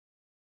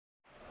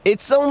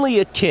It's only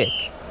a kick,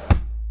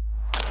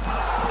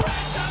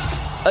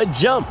 a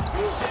jump,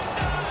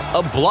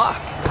 a block.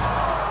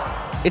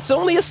 It's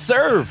only a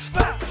serve.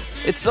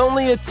 It's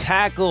only a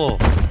tackle,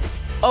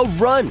 a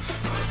run.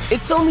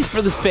 It's only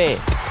for the fans.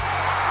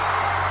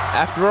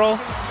 After all,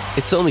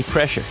 it's only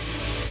pressure.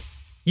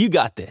 You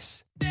got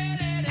this.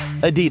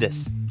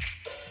 Adidas.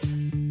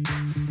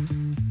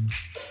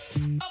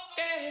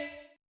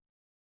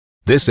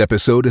 This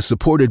episode is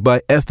supported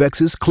by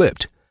FX's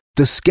Clipped,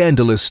 the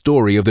scandalous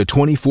story of the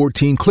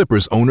 2014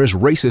 Clippers owner's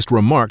racist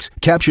remarks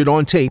captured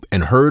on tape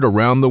and heard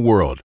around the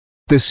world.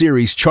 The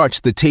series charts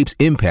the tape's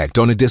impact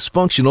on a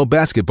dysfunctional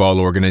basketball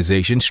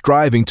organization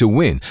striving to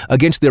win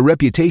against their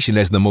reputation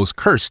as the most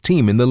cursed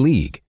team in the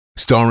league.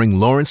 Starring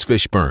Lawrence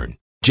Fishburne,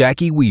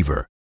 Jackie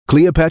Weaver,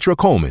 Cleopatra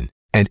Coleman,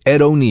 and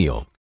Ed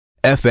O'Neill.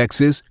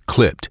 FX's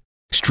Clipped,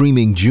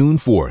 streaming June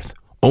 4th,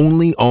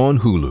 only on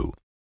Hulu.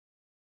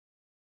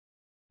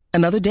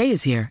 Another day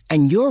is here,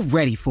 and you're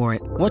ready for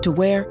it. What to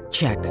wear?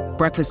 Check.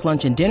 Breakfast,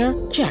 lunch, and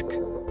dinner? Check.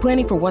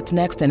 Planning for what's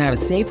next and how to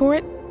save for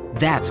it?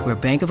 That's where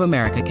Bank of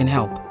America can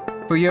help.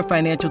 For your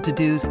financial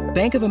to-dos,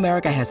 Bank of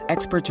America has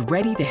experts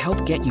ready to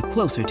help get you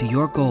closer to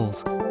your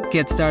goals.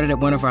 Get started at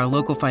one of our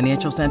local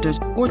financial centers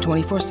or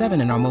 24/7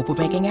 in our mobile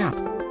banking app.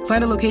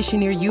 Find a location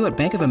near you at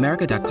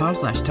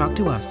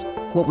bankofamerica.com/talktous.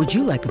 What would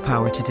you like the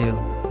power to do?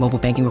 Mobile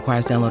banking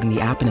requires downloading the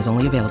app and is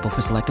only available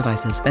for select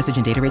devices. Message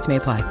and data rates may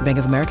apply. Bank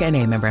of America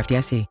N.A., member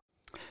FDIC.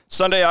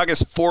 Sunday,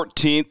 August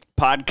 14th,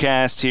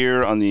 podcast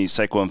here on the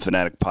Cyclone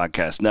Fanatic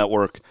Podcast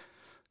Network.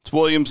 It's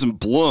Williams and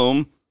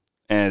Blum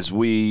as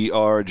we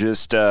are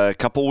just a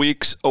couple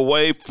weeks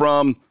away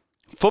from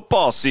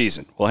football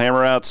season. We'll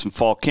hammer out some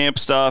fall camp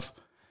stuff.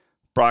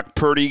 Brock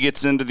Purdy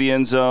gets into the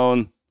end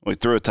zone. We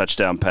threw a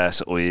touchdown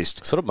pass at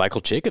least. So did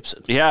Michael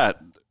Jacobson. Yeah,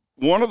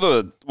 one of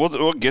the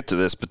we'll get to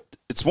this, but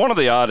it's one of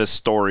the oddest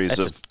stories.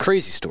 That's a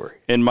crazy story.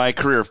 In my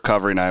career of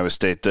covering Iowa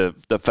State,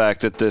 the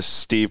fact that this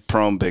Steve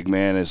Prohm big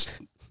man is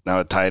now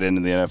a tight end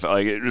in the NFL.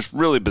 Like, it's just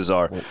really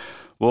bizarre.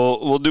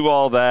 We'll do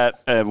all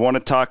that. I want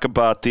to talk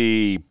about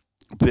the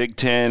Big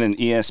Ten and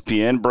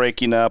ESPN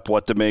breaking up,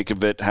 what to make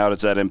of it, how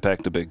does that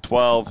impact the Big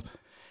 12,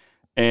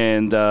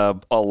 and a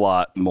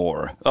lot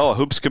more. Oh, a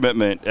hoops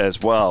commitment as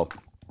well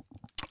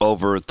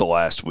over the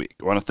last week.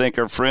 I want to thank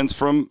our friends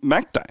from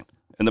Mechdyne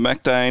and the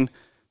Mechdyne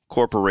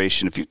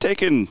Corporation. If you've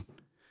taken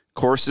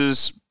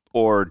courses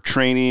or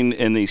training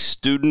in the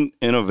Student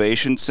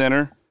Innovation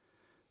Center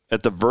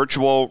at the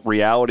Virtual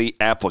Reality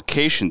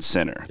Application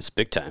Center. It's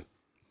big time.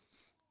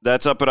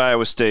 That's up at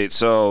Iowa State.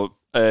 So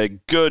a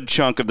good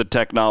chunk of the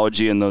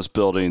technology in those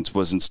buildings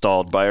was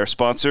installed by our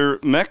sponsor,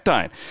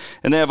 Mechdyne.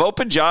 And they have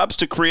open jobs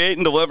to create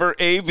and deliver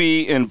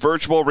AV and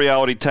virtual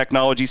reality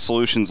technology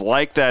solutions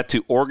like that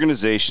to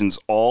organizations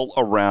all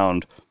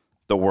around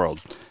the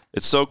world.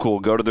 It's so cool.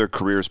 Go to their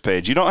careers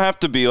page. You don't have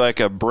to be like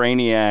a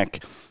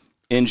brainiac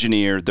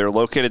engineer. They're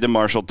located in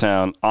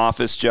Marshalltown.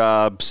 Office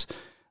jobs,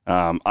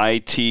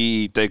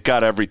 IT, they've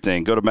got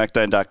everything. Go to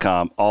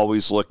mechdyne.com.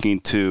 Always looking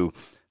to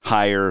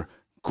hire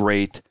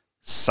great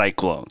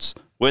Cyclones.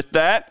 With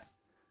that,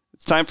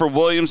 it's time for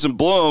Williams and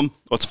Blum.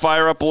 Let's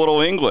fire up a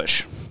little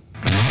English.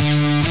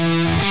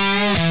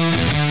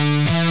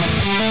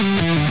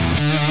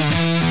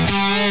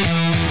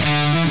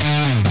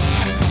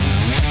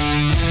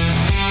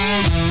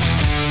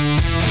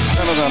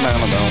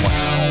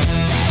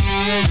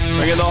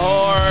 Bring in the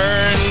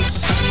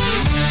horns.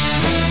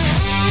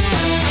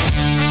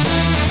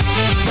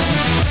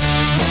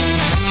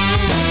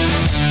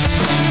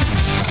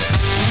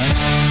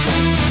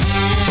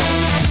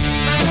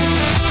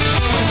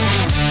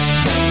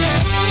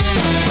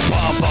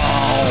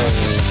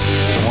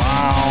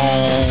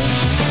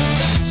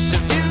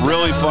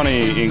 Really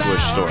funny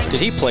English story. Did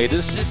he play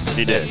this?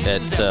 He did.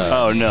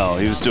 Oh, no.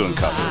 He was doing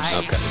covers.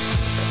 Okay.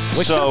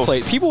 We should have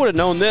played. People would have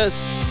known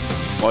this.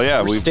 Well,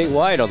 yeah. We're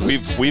statewide on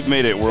this. We've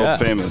made it world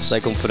famous.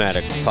 Cyclone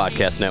Fanatic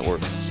Podcast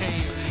Network.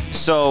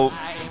 So,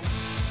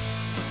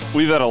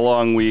 we've had a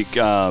long week.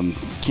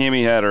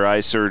 Cammie had her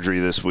eye surgery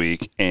this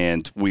week,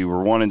 and we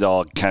were wanting to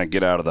all kind of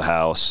get out of the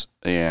house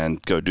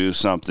and go do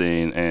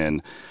something,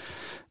 and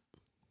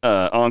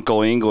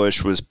Uncle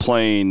English was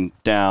playing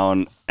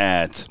down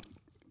at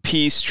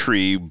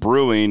Peachtree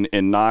Brewing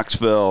in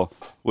Knoxville,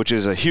 which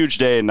is a huge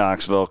day in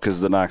Knoxville because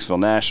the Knoxville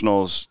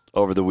Nationals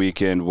over the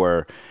weekend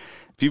were,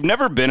 if you've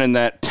never been in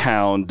that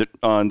town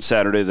on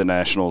Saturday, the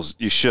Nationals,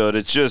 you should.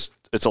 It's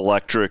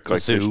electric. Like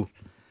zoo.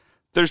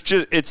 There's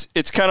just,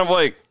 it's kind of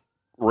like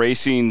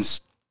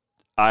racing's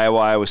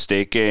Iowa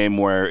State game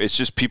where it's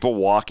just people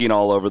walking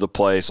all over the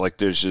place.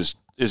 Like it's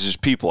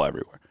just people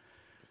everywhere.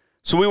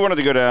 So we wanted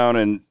to go down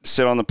and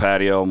sit on the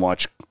patio and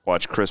watch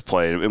Chris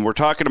play. And we're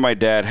talking to my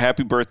dad.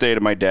 Happy birthday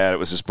to my dad. It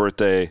was his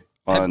birthday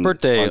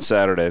on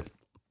Saturday.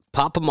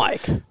 Papa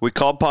Mike. We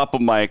called Papa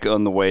Mike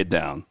on the way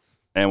down.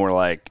 And we're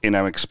like, and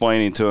I'm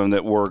explaining to him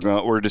that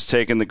we're just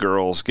taking the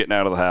girls, getting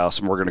out of the house,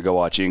 and we're going to go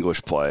watch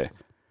English play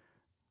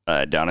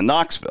down in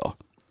Knoxville.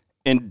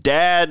 And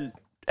Dad,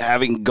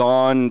 having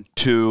gone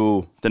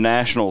to the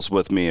Nationals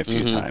with me a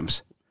few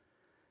times,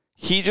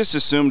 he just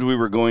assumed we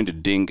were going to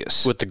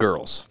Dingus. With the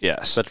girls.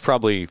 Yes. That's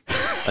probably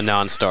a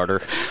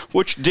non-starter.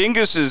 Which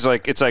Dingus is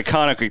like, it's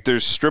iconic. Like,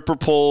 there's stripper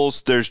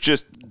poles. There's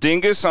just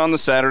Dingus on the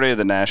Saturday of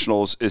the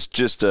Nationals. It's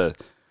just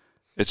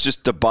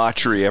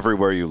debauchery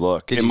everywhere you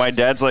look. And my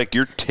dad's like,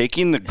 "You're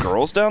taking the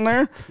girls down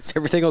there?" Is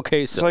everything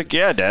okay? It's like,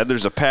 "Yeah, Dad.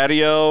 There's a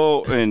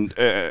patio," and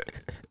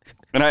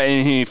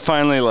he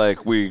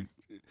finally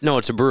No,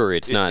 it's a brewery.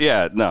 It's not.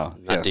 Yeah, no,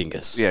 not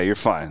Dingus. Yeah, you're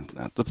fine.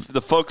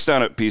 The folks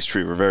down at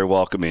Peachtree were very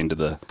welcoming to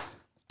the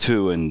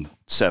 2- and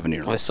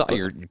 7-year-olds. I saw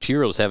your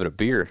 2-year-olds having a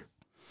beer.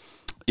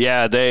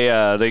 Yeah,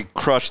 they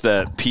crushed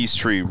that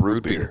Peachtree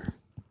root beer.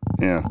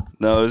 Yeah,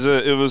 no,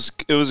 it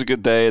was a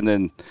good day, and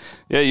then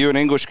you and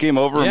English came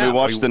over and we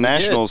watched the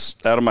Nationals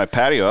out of my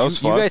patio. That was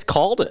fun. You guys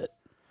called it.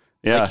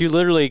 Yeah, like you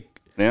literally.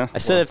 Yeah, I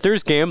said if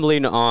there's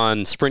gambling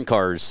on sprint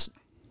cars,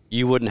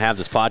 you wouldn't have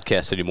this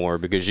podcast anymore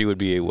because you would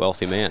be a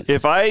wealthy man.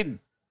 If I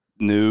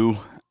knew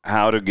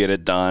how to get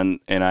it done,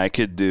 and I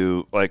could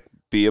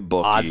be a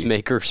bookie, odds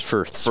makers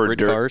for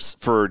sprint cars,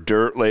 for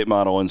dirt, late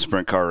model, and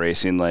sprint car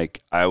racing,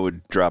 I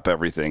would drop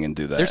everything and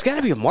do that. There's got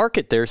to be a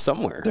market there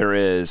somewhere. There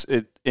is.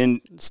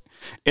 In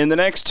the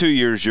next 2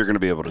 years, you're going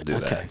to be able to do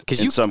that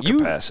in some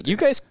capacity. You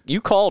guys,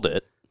 you called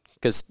it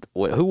because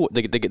who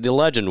the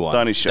legend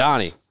one,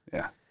 Donnie.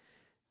 Yeah,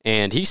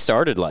 and he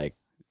started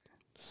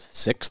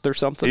 6th or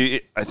something.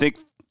 I think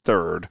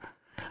 3rd.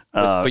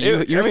 But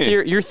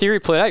your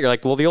theory played out. You're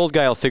like, well, the old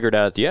guy will figure it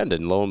out at the end,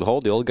 and lo and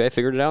behold, the old guy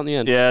figured it out in the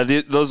end. Yeah,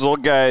 those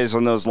old guys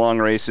on those long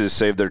races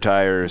save their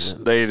tires.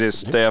 Yeah.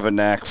 They have a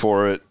knack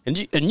for it.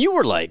 And you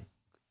were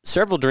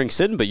several drinks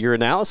in, but your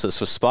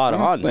analysis was spot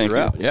on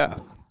throughout. You. Yeah,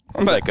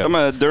 I'm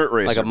a dirt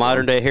racer, like a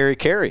modern day Harry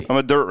Carey. I'm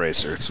a dirt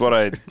racer. It's what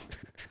I.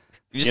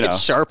 You just get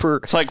sharper.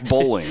 It's like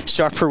bowling.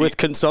 Sharper with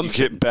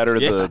consumption. You get better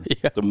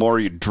the more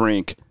you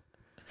drink.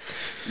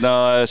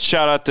 No,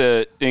 shout out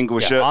to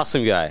English. Yeah,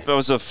 awesome guy. That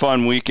was a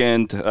fun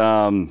weekend.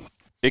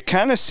 It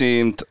kind of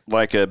seemed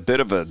like a bit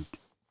of a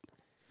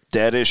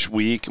deadish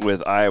week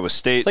with Iowa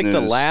State. It's like news.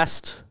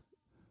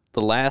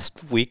 the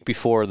last week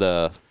before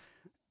the.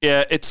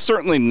 Yeah, it's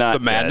certainly not the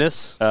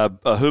madness.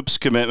 A hoops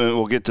commitment.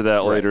 We'll get to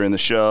that later in the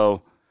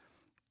show.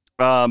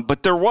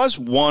 But there was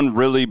one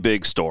really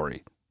big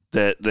story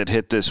that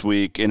hit this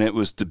week, and it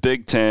was the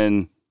Big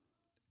Ten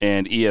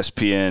and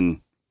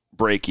ESPN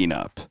breaking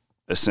up,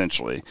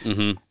 essentially.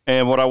 Mm-hmm.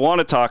 And what I want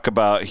to talk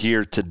about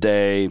here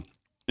today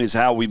is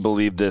how we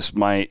believe this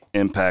might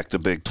impact the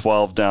Big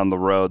 12 down the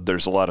road.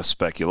 There's a lot of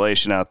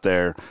speculation out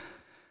there.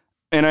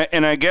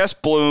 And I guess,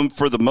 Blum,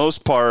 for the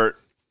most part,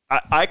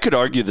 I could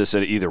argue this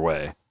either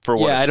way. For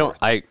what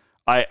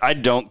I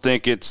don't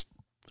think it's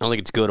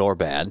good or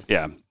bad.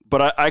 Yeah.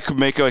 But I could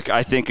make,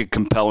 I think, a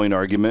compelling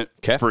argument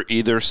for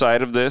either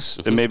side of this,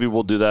 and maybe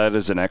we'll do that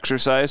as an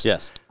exercise.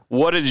 Yes.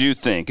 What did you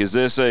think? Is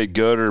this a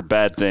good or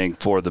bad thing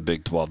for the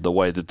Big 12, the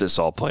way that this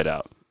all played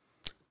out?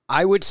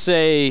 I would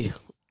say...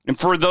 And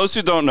for those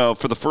who don't know,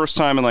 for the first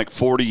time in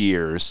 40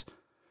 years,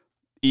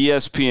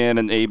 ESPN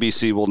and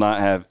ABC will not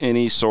have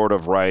any sort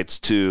of rights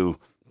to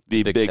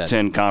the Big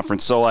Ten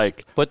Conference. So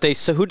but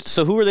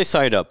who are they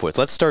signed up with?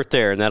 Let's start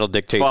there, and that'll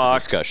dictate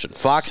Fox, the discussion.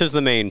 Fox is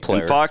the main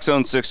player. And Fox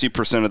owns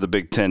 60% of the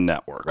Big Ten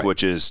network,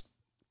 which is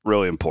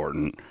really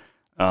important.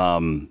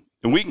 And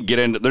we can get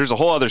into. There's a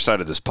whole other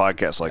side of this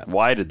podcast,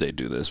 why did they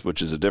do this,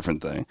 which is a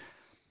different thing.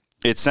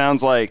 It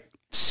sounds like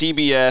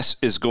CBS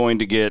is going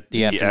to get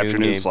the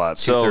afternoon slot.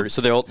 So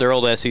their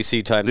old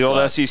SEC time. The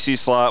old SEC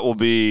slot will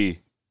be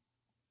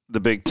the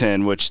Big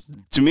Ten, which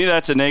to me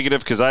that's a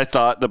negative because I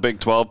thought the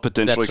Big 12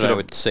 potentially could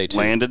have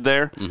landed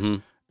there. Mm-hmm.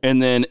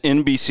 And then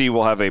NBC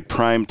will have a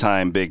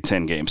primetime Big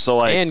Ten game.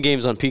 So and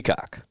games on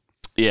Peacock.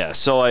 Yeah,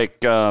 so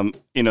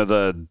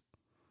the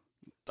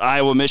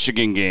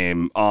Iowa-Michigan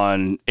game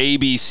on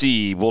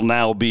ABC will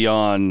now be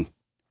on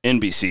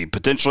NBC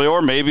potentially,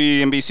 or maybe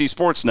NBC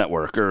Sports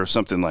Network or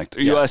something like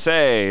that.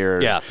 USA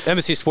or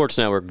NBC Sports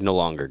Network no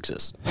longer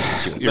exists.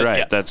 You're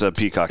right. That's a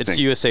Peacock thing. It's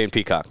USA and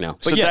Peacock now.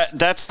 But so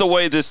that's the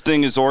way this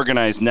thing is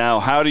organized now.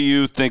 How do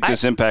you think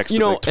this impacts the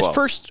Big 12? At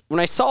first,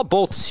 when I saw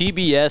both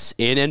CBS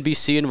and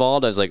NBC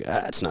involved, I was like,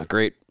 it's not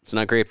great. It's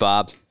not great,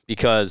 Bob,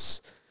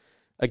 because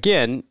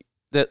again,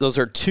 those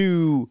are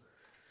 3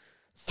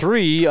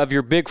 of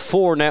your big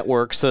 4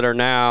 networks that are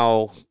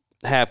now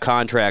have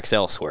contracts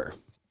elsewhere.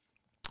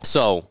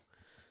 So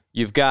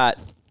you've got,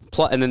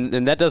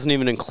 and that doesn't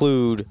even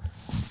include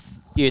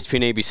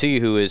ESPN ABC,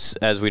 who is,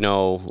 as we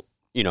know,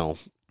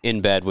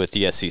 in bed with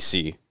the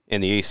SEC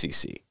and the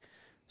ACC.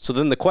 So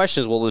then the question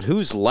is, well, then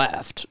who's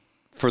left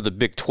for the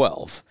Big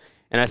 12?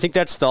 And I think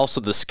that's also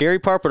the scary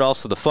part, but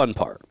also the fun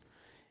part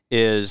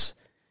is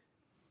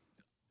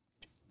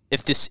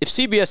if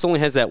CBS only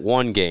has that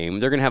one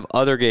game, they're going to have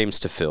other games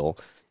to fill.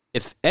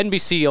 If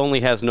NBC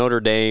only has Notre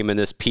Dame and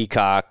this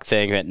Peacock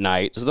thing at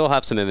night, so they'll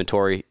have some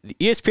inventory. The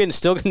ESPN is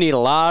still going to need a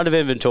lot of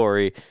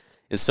inventory,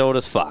 and so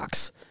does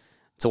Fox.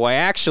 So I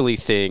actually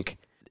think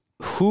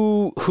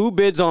who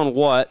bids on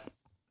what.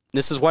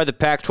 This is why the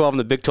Pac-12 and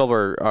the Big 12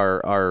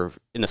 are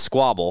in a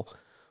squabble.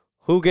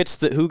 Who gets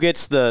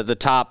the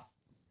top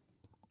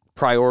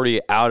priority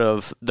out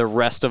of the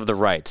rest of the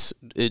rights?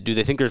 Do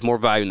they think there's more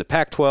value in the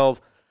Pac-12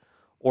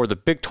 or the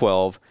Big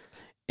 12?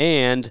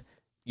 And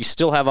you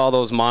still have all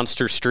those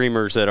monster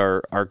streamers that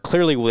are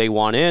clearly they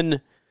want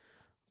in,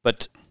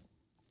 but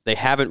they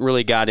haven't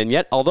really got in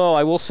yet. Although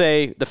I will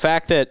say the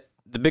fact that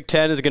the Big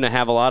Ten is going to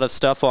have a lot of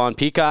stuff on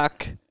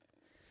Peacock,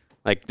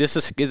 like this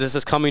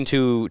is coming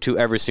to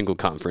every single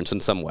conference in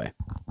some way.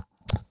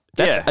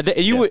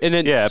 Absolutely.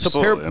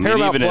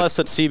 Paramount Plus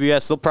at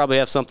CBS, they'll probably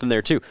have something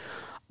there too.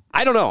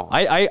 I don't know.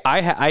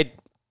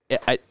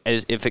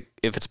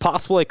 If it's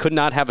possible, I could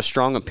not have a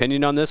strong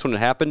opinion on this when it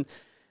happened.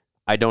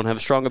 I don't have a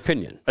strong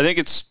opinion. I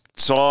think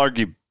so I'll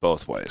argue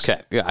both ways.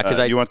 Okay, yeah,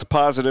 because you want the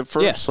positive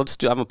first? Yes, let's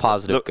do. I'm a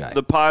positive guy.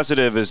 The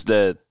positive is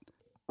that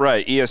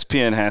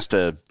ESPN has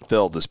to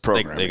build this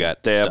program.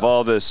 They have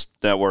all this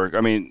network.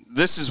 I mean,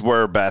 this is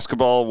where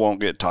basketball won't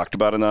get talked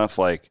about enough.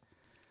 Like,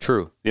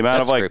 true, the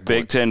amount of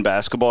Big Ten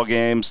basketball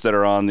games that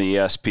are on the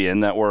ESPN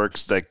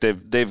networks, like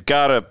they've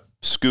got to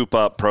scoop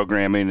up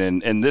programming,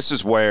 and this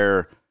is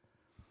where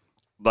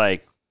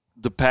like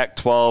the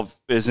Pac-12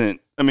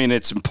 isn't. I mean,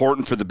 it's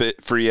important for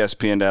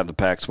ESPN to have the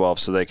Pac-12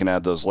 so they can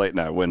have those late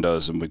night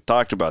windows, and we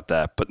talked about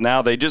that. But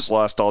now they just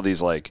lost all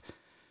these like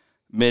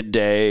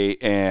midday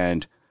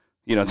and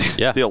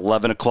the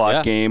 11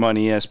 o'clock game on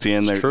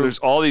ESPN. There's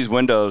all these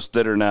windows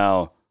that are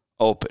now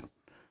open,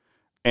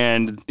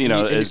 and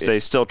as they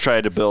still try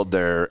to build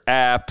their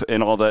app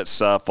and all that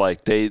stuff,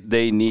 like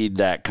they need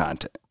that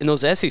content. And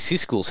those SEC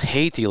schools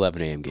hate the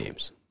 11 a.m.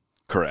 games.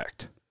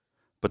 Correct.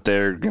 But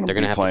they're going to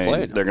be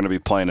playing. They're going to be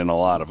playing in a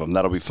lot of them.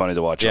 That'll be funny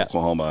to watch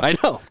Oklahoma. I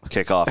know.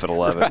 Kick off at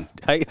 11.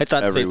 Right. I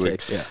thought the same thing.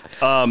 Yeah.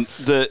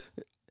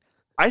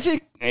 I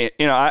think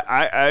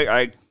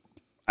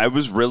I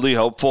was really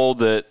hopeful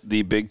that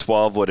the Big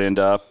 12 would end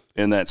up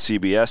in that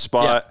CBS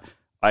spot. Yeah.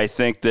 I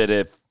think that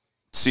if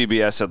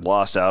CBS had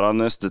lost out on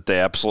this, that they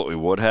absolutely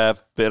would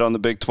have bid on the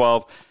Big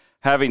 12.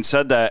 Having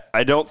said that,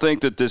 I don't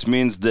think that this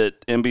means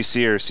that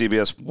NBC or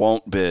CBS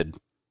won't bid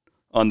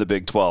on the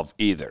Big 12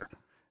 either,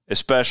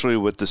 especially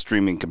with the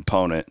streaming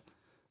component.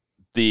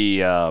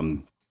 Now,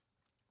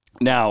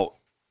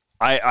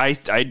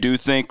 I do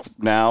think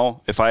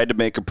now, if I had to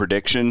make a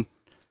prediction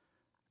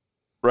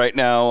right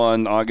now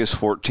on August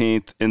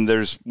 14th, and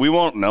we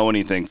won't know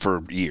anything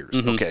for years.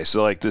 Mm-hmm. Okay,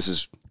 so like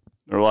there's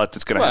a lot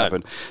that's going to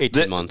happen.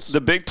 18 months.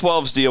 The Big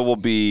 12's deal will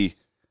be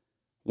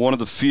one of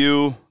the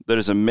few that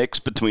is a mix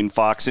between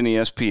Fox and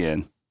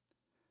ESPN,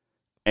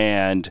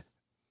 and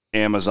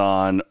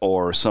Amazon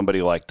or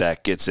somebody like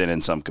that gets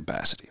in some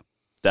capacity.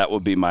 That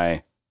would be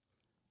my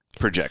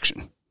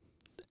projection.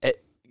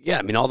 Yeah,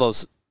 I mean,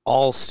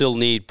 all still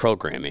need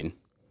programming,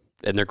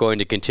 and they're going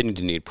to continue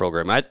to need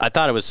programming. I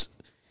thought it was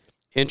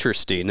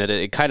interesting that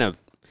it kind of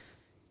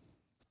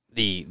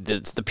the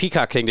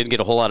Peacock thing didn't get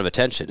a whole lot of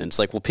attention. And it's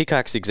like, well,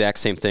 Peacock's the exact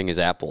same thing as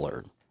Apple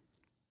or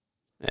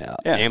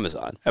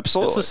Amazon.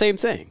 Absolutely, it's the same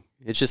thing.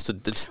 It's just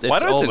it's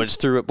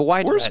through it. But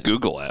why? Where's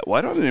Google at?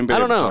 Why don't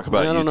anybody talk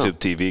about YouTube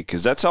TV?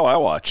 Because that's how I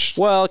watch.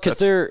 Well, because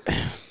they're,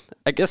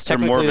 I guess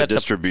technically that's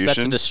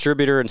a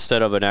distributor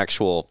instead of an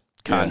actual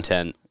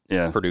content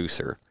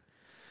producer.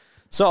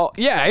 So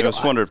I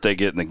just wonder if they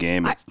get in the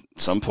game at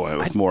some point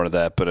with more of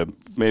that. But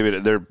maybe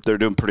they're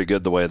doing pretty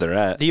good the way they're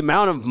at. The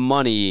amount of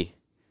money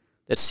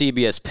that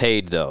CBS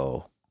paid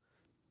though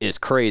is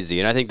crazy,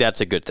 and I think that's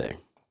a good thing.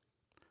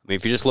 I mean,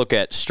 if you just look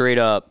at straight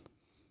up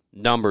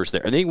numbers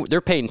there, I think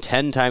they're paying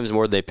 10 times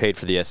more than they paid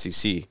for the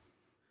SEC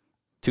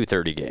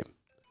 2:30 game.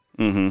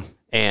 Mm-hmm.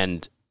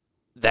 And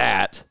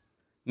that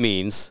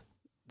means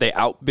they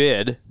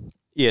outbid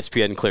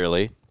ESPN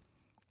clearly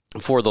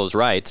for those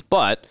rights,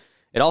 but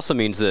it also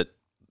means that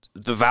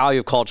the value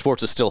of college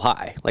sports is still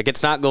high. Like,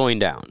 it's not going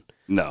down.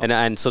 No.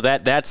 And so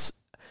that's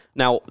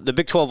now the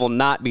Big 12 will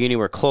not be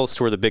anywhere close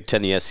to where the Big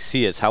 10, the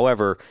SEC is.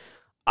 However,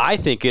 I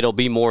think it'll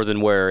be more than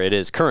where it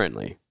is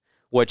currently.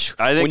 Which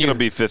I think it'll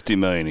be $50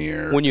 million a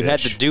year. When you had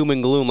the doom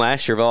and gloom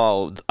last year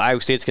of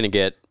Iowa State's going to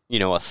get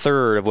a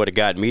third of what it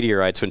got in media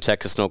rights when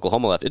Texas and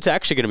Oklahoma left, it's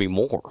actually going to be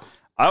more.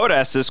 I would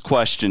ask this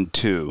question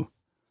too.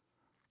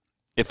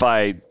 If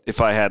I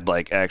had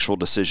like actual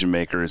decision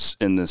makers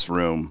in this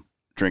room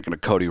drinking a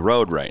Cody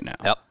Road right now,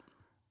 yep.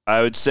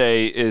 I would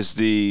say is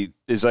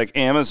like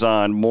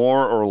Amazon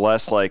more or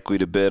less likely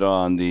to bid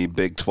on the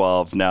Big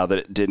 12 now that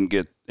it didn't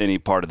get any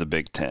part of the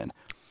Big 10.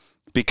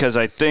 Because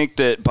I think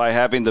that by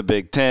having the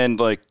Big 10,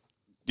 like,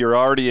 you're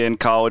already in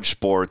college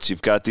sports,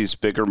 you've got these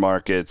bigger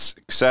markets,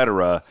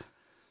 etc.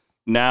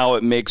 Now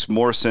it makes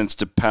more sense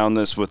to pound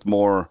this with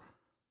more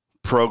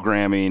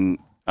programming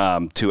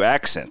to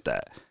accent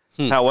that.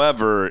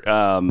 However,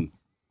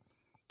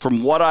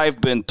 from what I've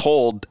been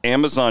told,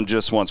 Amazon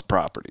just wants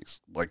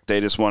properties. Like, they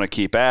just want to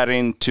keep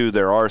adding to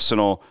their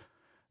arsenal.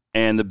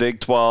 And the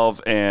Big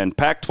 12 and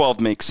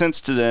Pac-12 make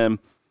sense to them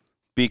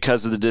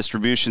because of the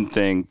distribution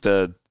thing.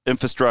 The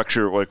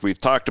infrastructure, like we've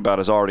talked about,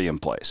 is already in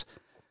place.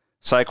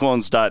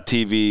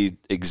 Cyclones.tv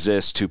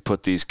exists to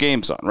put these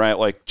games on, right?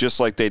 Like, just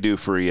like they do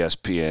for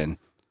ESPN.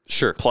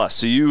 Sure. Plus,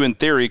 so you, in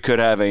theory, could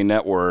have a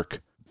network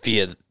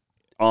via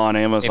on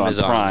Amazon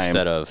Prime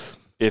instead of,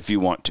 if you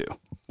want to.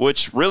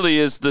 which really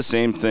is the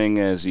same thing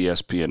as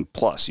ESPN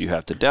Plus. You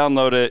have to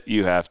download it.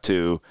 You have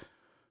to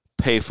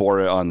pay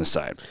for it on the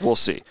side. We'll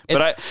see.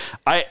 But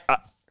I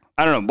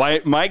don't know.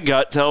 My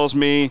gut tells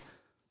me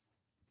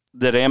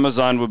that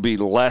Amazon would be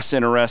less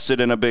interested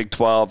in a Big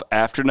 12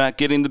 after not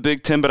getting the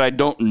Big 10, but I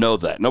don't know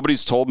that.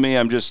 Nobody's told me.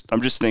 I'm just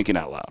thinking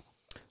out loud.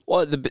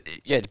 Well,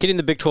 getting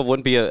the Big 12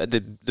 wouldn't be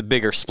the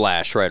bigger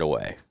splash right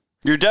away.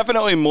 You're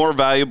definitely more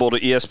valuable to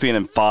ESPN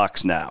and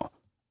Fox now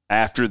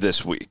after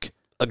this week.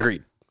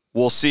 Agreed.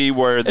 We'll see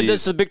where and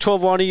does the Big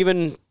 12 want to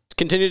even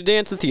continue to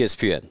dance with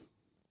ESPN?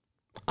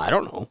 I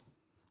don't know.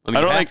 I mean, I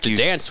don't have to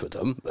dance with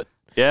them, but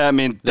yeah, I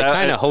mean, they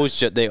kind of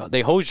hosed you.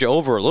 They hosed you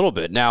over a little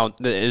bit. Now,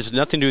 there's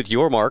nothing to do with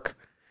your mark.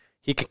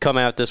 He could come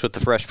at this with a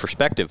fresh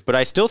perspective, but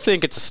I still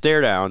think it's a stare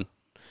down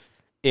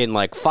in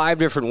like 5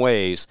 different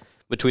ways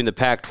between the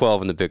Pac-12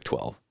 and the Big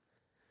 12.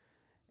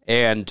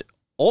 And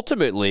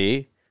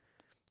ultimately,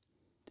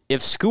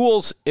 if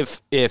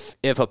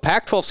a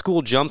Pac-12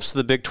 school jumps to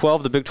the Big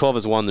 12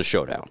 has won the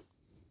showdown.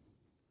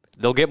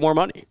 They'll get more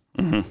money.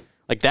 Mm-hmm.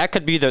 Like that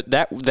could be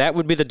that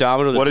would be the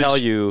domino to tell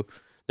you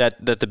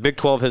that the Big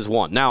 12 has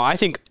won. Now, I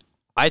think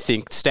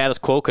status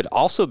quo could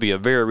also be a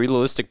very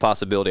realistic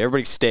possibility.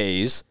 Everybody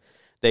stays.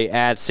 They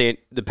add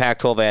the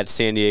Pac-12 adds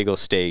San Diego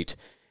State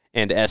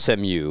and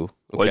SMU. Okay.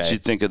 What did you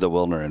think of the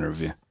Wilner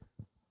interview?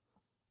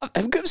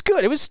 It was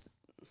good.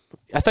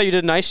 I thought you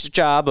did a nice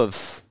job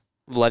of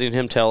letting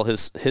him tell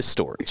his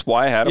story. That's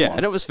why I had him on.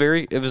 And it was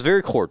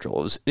very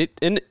cordial.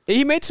 And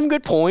he made some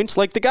good points.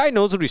 Like the guy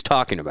knows what he's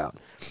talking about.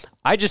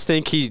 I just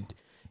think he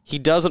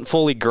doesn't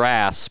fully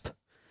grasp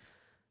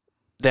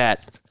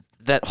that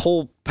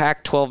whole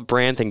Pac-12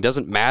 brand thing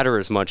doesn't matter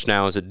as much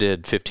now as it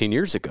did 15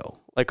 years ago.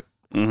 Like,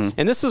 and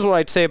this is what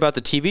I'd say about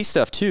the TV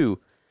stuff too.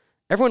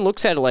 Everyone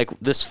looks at it like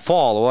this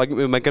fall.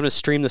 Well, am I going to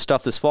stream the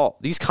stuff this fall?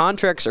 These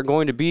contracts are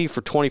going to be for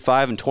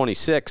 25 and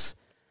 26.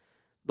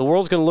 The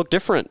world's going to look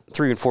different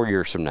 3 and 4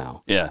 years from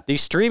now. Yeah.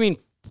 These streaming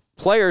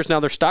players, now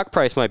their stock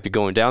price might be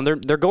going down.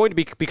 They're going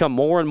to become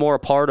more and more a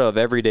part of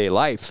everyday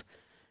life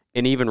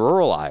in even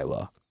rural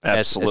Iowa.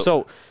 Absolutely.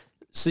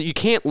 So you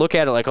can't look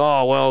at it like,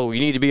 oh, well, you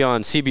need to be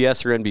on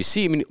CBS or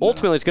NBC. I mean,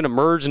 ultimately, it's going to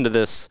merge into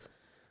this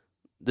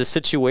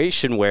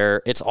situation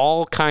where it's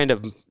all kind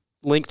of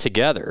linked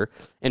together.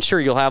 And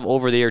sure, you'll have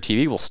over-the-air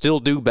TV will still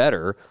do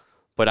better,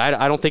 but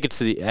I don't think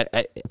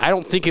I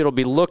don't think it'll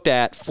be looked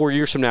at 4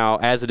 years from now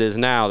as it is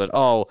now that,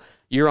 oh,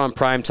 you're on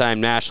primetime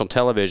national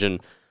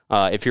television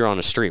if you're on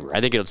a streamer.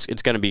 I think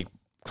it's going to be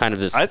kind of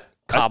this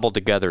cobbled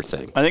together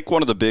thing. I think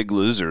one of the big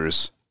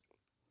losers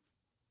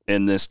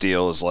in this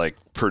deal is like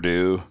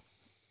Purdue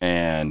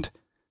and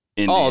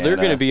Indiana. Oh, they're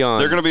going to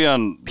be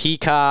on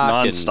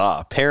Peacock nonstop,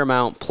 and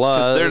Paramount Plus.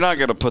 Because they're not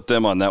going to put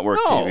them on network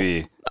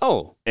TV.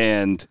 Oh,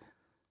 and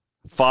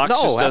Fox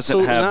just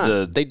doesn't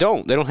have They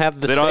don't have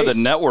the. They don't have the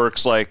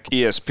networks like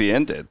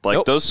ESPN did.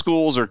 Like those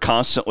schools are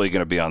constantly going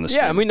to be on the.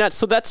 Yeah, I mean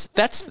that's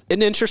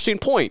an interesting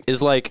point.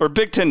 Is like or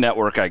Big Ten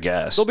Network, I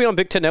guess. They'll be on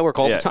Big Ten Network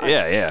all the time.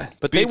 Yeah.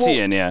 But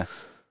BTN,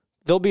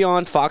 they'll be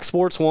on Fox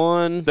Sports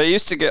 1. They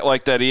used to get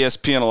like that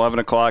ESPN 11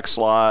 o'clock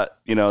slot.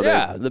 You know.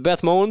 Yeah, the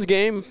Beth Mowins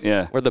game.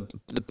 Yeah. Or the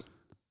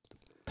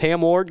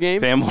Pam Ward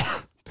game.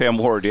 Pam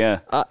Ward. Yeah.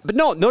 But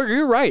no,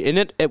 you're right. And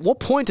at what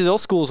point do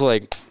those schools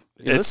like?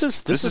 This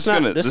is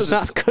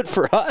not good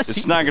for us.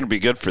 It's not going to be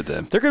good for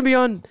them. They're going to be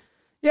on,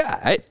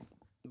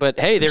 but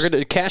hey, they're going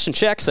to cash and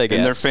checks, I guess.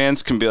 And their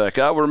fans can be like,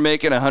 "Oh, we're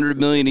making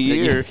 $100 million a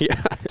year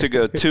to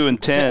go 2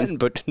 and 10."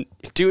 But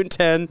 2 and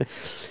 10,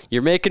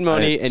 you're making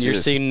money and you're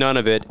seeing none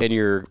of it, and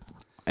you're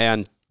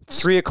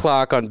 3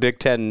 o'clock on Big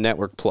Ten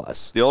Network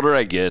Plus. The older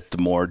I get,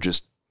 the more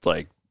just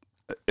like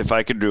if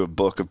I could do a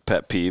book of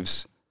pet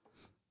peeves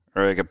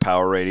or like a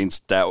power ratings,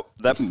 that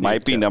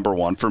might be number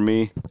one for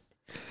me.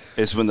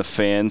 Is when the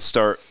fans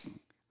start,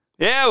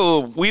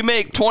 we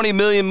make $20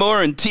 million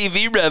more in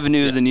TV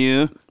revenue than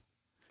you.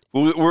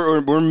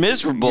 We're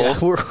miserable.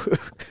 Yeah,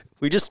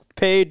 we just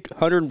paid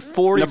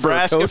 $140.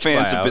 Nebraska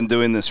fans have been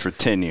doing this for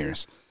 10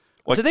 years.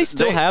 Like, do they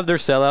still have their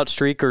sellout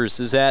streak, or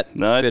is that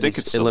I think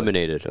it's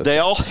eliminated? Okay. They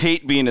all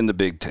hate being in the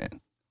Big Ten.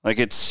 Like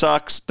it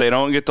sucks. They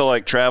don't get to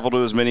like travel to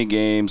as many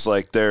games.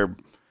 Like their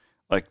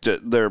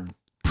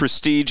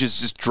prestige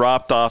has just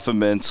dropped off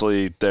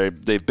immensely.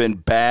 They've been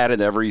bad at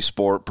every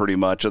sport pretty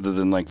much, other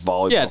than like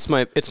volleyball.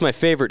 Yeah, it's my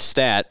favorite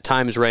stat.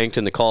 Times ranked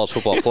in the college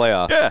football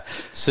playoff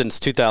since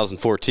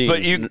 2014.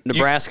 But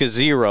Nebraska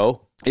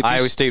 0,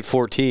 Iowa State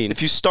 14.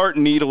 If you start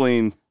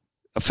needling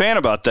a fan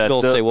about that,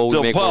 they'll say, "Well,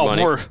 we make more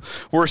money.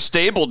 We're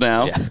stable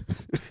now. Yeah.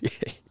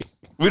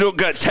 We don't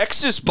got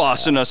Texas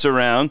bossing us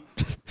around."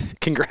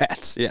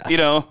 Congrats. Yeah,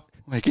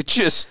 like it's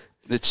just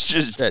that's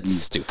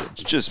stupid.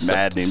 It's just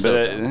maddening.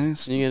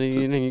 But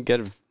you got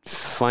to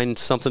find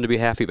something to be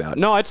happy about.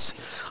 No, I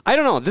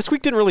don't know. This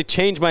week didn't really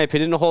change my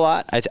opinion a whole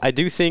lot. I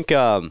do think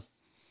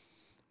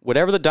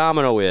whatever the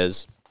domino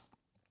is,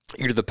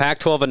 either the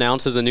Pac-12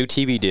 announces a new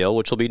TV deal,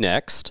 which will be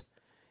next,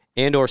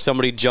 and or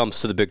somebody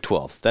jumps to the Big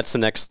 12. That's the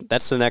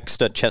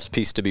next chess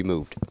piece to be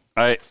moved.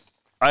 I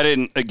I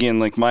didn't, again,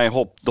 like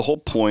the whole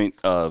point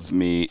of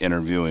me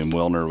interviewing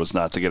Wilner was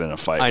not to get in a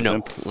fight with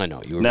him. I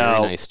know. You were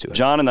very nice to him.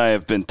 John and I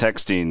have been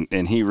texting,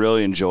 and he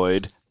really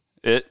enjoyed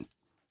it.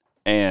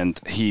 And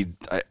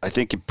I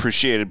think,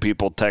 appreciated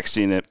people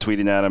texting it,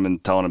 tweeting at him,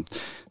 and telling him.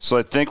 So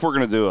I think we're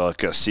going to do a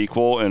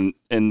sequel, and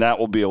that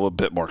will be a little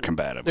bit more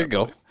combative. There you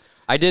go.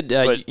 I did.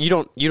 You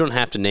don't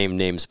have to name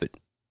names, but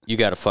you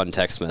got a fun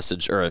text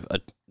message or a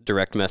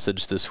direct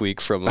message this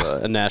week from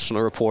a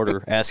national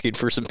reporter asking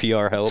for some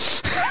PR help.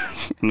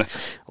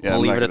 I'll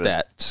leave it at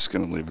that. Just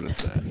going to leave it at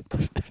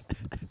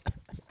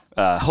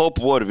that. Hope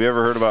Wood, have you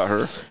ever heard about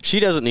her? She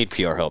doesn't need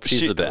PR help.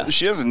 She's the best.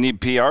 She doesn't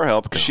need PR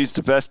help because she's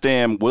the best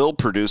damn will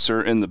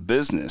producer in the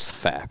business.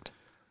 Fact.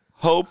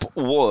 Hope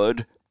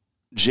Wood,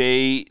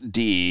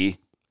 JD.com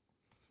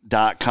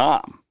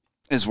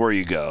is where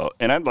you go.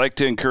 And I'd like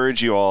to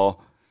encourage you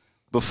all,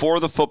 before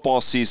the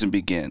football season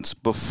begins,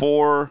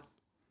 before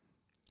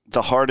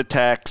the heart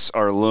attacks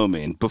are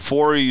looming,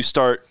 before you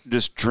start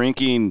just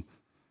drinking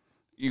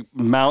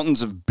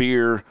mountains of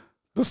beer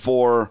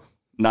before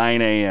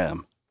 9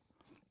 a.m.,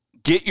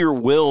 get your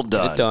will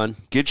done. Get it done.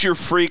 Get your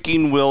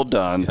freaking will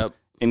done. Yep.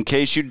 In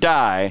case you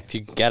die. If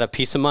you got a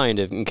peace of mind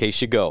in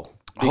case you go.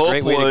 Be a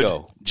great way to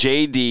go.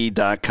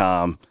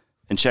 HopewoodJD.com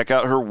and check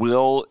out her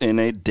Will in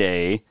a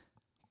Day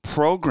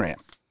program.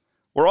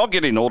 We're all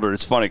getting older.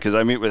 It's funny because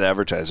I meet with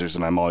advertisers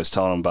and I'm always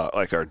telling them about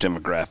like our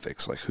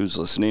demographics, like who's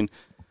listening,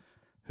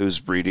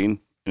 who's reading.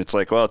 And it's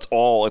like, well,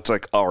 it's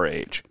like our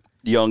age,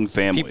 young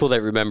families. People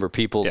that remember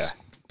people's. Yeah.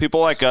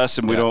 People like us,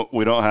 and we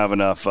don't have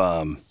enough,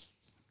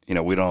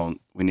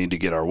 we need to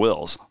get our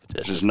wills.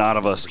 Just not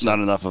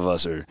enough of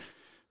us are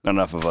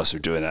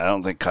doing that. I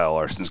don't think Kyle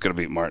Larson's going to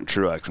beat Martin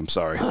Truex. I'm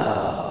sorry.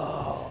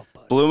 Oh,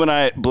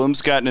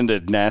 Blum's gotten into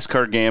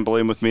NASCAR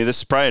gambling with me. This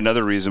is probably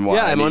another reason why.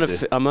 Yeah, I'm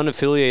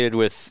unaffiliated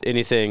with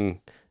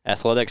anything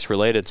athletics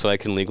related, so I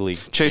can legally.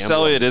 Chase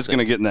Elliott is going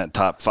to get in that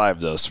top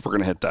 5 though, so we're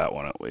going to hit that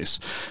one at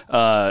least.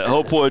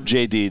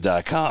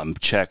 HopewoodJD.com.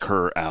 Check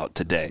her out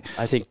today.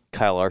 I think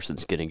Kyle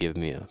Larson's going to give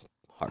me a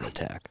heart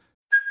attack.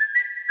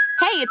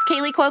 Hey, it's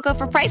Kaylee Cuoco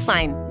for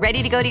Priceline.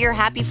 Ready to go to your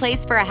happy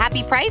place for a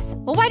happy price?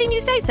 Well, why didn't you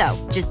say so?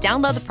 Just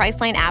download the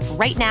Priceline app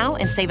right now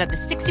and save up to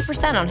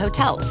 60% on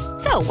hotels.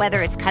 So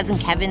whether it's Cousin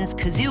Kevin's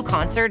Kazoo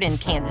Concert in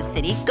Kansas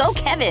City, go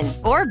Kevin,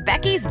 or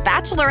Becky's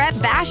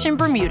Bachelorette Bash in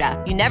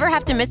Bermuda, you never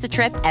have to miss a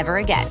trip ever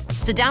again.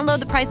 So download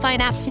the Priceline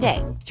app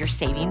today. Your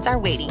savings are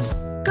waiting.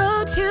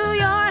 Go to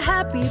your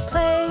happy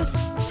place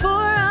for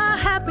a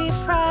happy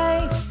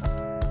price.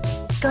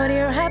 Go to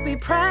your happy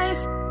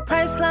price,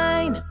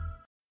 Priceline.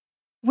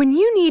 When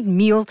you need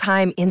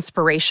mealtime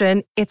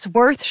inspiration, it's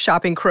worth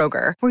shopping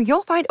Kroger, where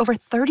you'll find over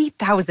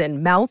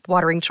 30,000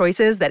 mouth-watering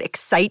choices that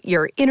excite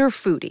your inner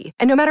foodie.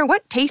 And no matter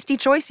what tasty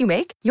choice you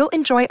make, you'll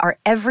enjoy our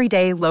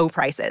everyday low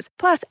prices,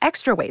 plus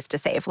extra ways to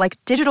save, like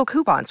digital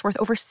coupons worth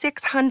over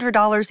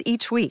 $600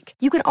 each week.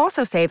 You can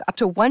also save up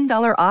to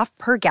 $1 off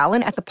per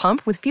gallon at the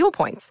pump with fuel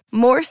points.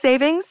 More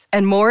savings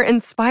and more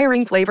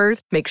inspiring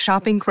flavors make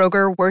shopping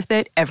Kroger worth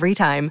it every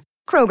time.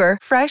 Kroger,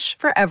 fresh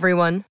for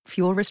everyone.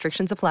 Fuel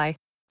restrictions apply.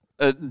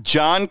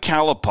 John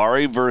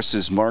Calipari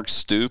versus Mark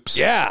Stoops.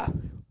 Yeah.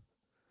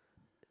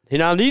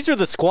 Now, these are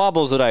the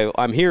squabbles that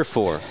I'm here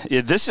for.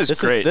 Yeah, this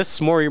is great.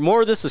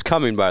 More of this is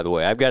coming, by the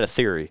way. I've got a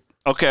theory.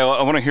 Okay, well,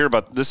 I want to hear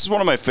about this. Is one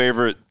of my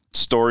favorite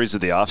stories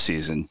of the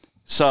offseason.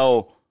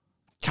 So,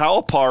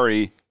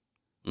 Calipari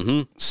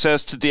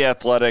says to The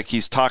Athletic,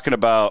 he's talking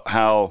about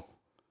how,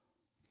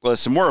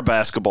 listen, we're a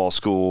basketball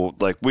school.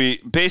 Like, we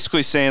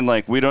basically saying,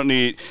 like, we don't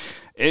need...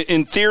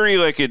 In theory,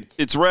 like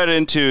it's read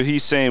into,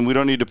 he's saying we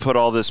don't need to put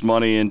all this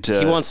money into...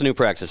 He wants a new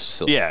practice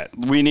facility. Yeah,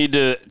 we need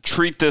to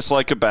treat this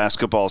like a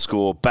basketball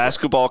school.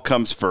 Basketball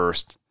comes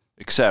first,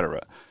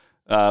 etc.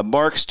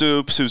 Mark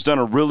Stoops, who's done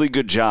a really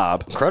good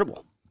job...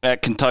 Incredible.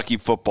 ...at Kentucky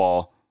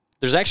football.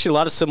 There's actually a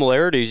lot of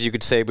similarities, you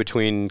could say,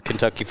 between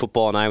Kentucky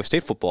football and Iowa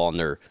State football in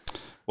their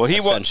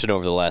ascension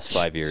over the last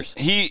 5 years.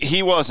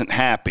 He wasn't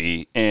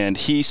happy, and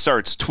he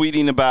starts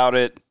tweeting about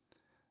it.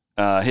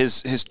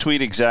 His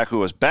tweet exactly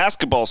was,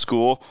 basketball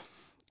school,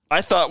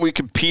 I thought we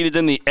competed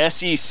in the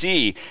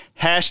SEC,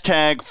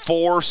 #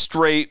 4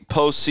 straight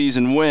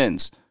postseason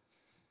wins.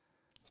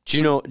 Do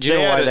you know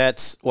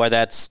why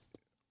that's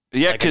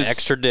yeah, like an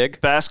extra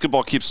dig?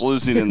 Basketball keeps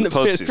losing in the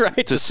postseason.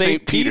 Right, to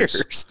St.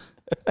 Peter's.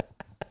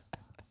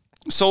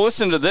 So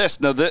listen to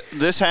this. Now,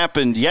 this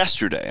happened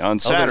yesterday on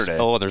Saturday.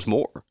 There's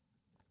more.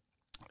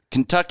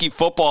 Kentucky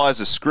football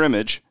has a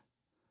scrimmage,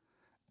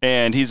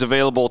 and he's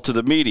available to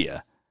the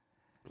media.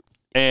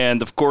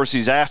 And of course,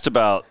 he's asked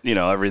about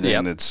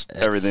everything that's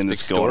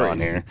going on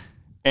here.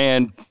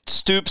 And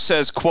Stoops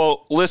says,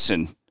 "quote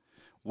Listen,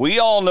 we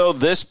all know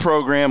this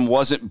program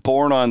wasn't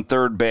born on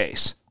third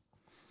base.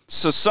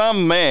 So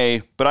some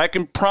may, but I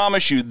can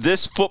promise you,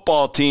 this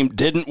football team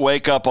didn't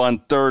wake up on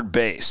third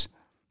base.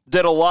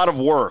 Did a lot of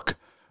work.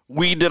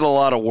 We did a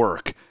lot of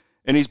work."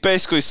 And he's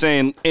basically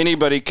saying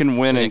anybody can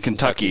win in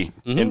Kentucky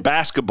in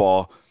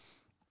basketball.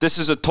 This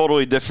is a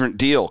totally different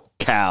deal,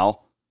 Cal.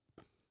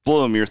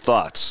 Blum, your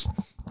thoughts?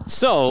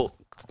 So,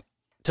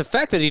 the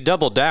fact that he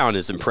doubled down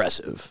is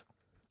impressive.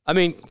 I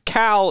mean,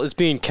 Cal is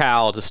being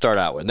Cal to start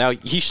out with. Now,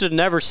 he should have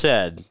never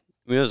said,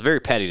 I mean, it was very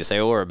petty to say,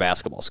 oh, we're a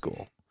basketball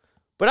school.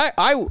 But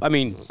I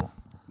mean,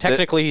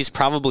 technically he's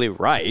probably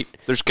right.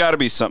 There's got to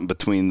be something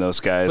between those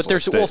guys. But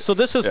there's, so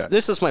this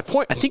is my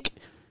point. I think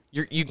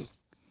you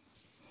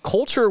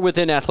culture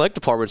within athletic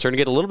departments are going to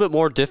get a little bit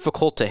more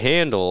difficult to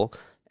handle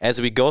as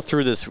we go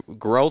through this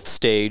growth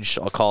stage,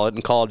 I'll call it,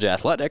 in college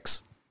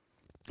athletics,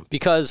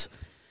 because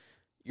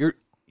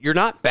you're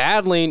not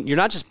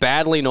just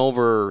battling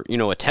over,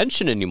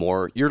 attention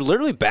anymore. You're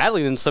literally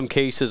battling in some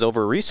cases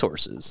over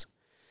resources.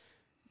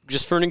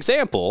 Just for an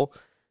example,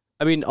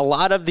 I mean, a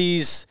lot of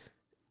these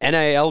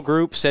NIL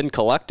groups and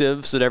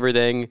collectives and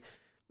everything,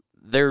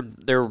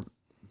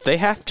 they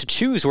have to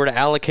choose where to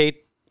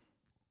allocate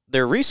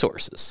their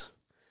resources.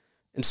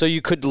 And so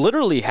you could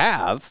literally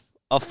have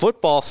a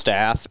football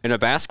staff and a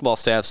basketball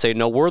staff say,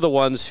 no, we're the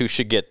ones who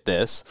should get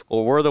this,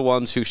 or we're the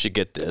ones who should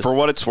get this. For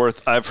what it's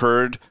worth, I've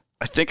heard,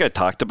 I think I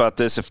talked about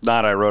this. If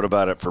not, I wrote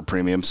about it for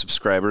premium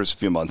subscribers a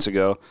few months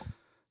ago,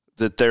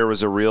 that there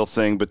was a real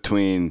thing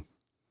between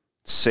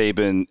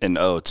Saban and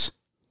Oates.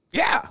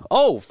 Yeah.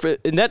 Oh,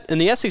 and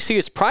the SEC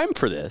is primed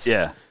for this.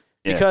 Yeah.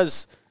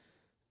 Because,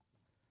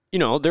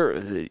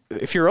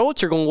 if you're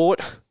Oates, you're going, well,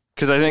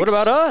 because I think what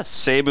about us?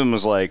 Saban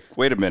was like,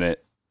 wait a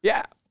minute.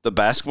 Yeah. The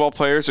basketball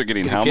players are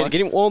getting how much?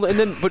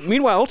 But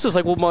meanwhile, Oates is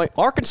like, well, my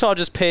Arkansas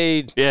just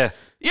paid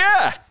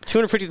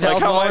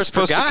 $250,000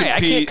 per guy. I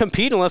can't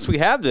compete unless we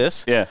have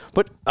this. Yeah.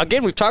 But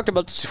again, we've talked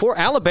about this before.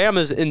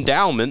 Alabama's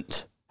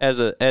endowment as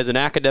an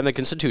academic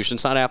institution,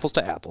 it's not apples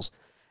to apples,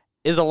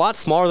 is a lot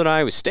smaller than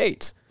Iowa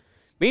State's.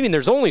 Meaning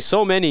there's only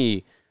so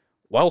many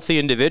wealthy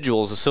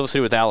individuals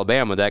associated with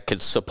Alabama that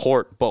could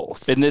support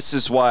both. And this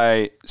is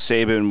why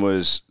Saban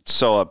was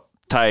so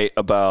uptight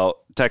about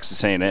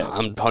Texas A&M.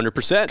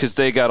 100%. Because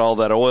they got all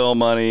that oil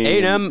money.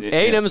 A&M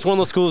is one of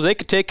those schools, they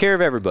could take care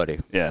of everybody.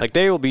 Yeah. Like,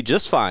 they will be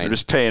just fine. They're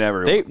just paying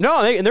everyone.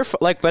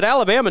 But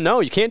Alabama, no,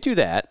 you can't do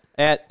that.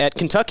 At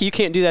Kentucky, you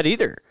can't do that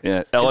either.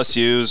 Yeah,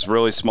 LSU's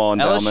really small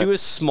endowment. LSU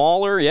is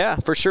smaller, yeah,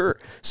 for sure.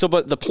 So,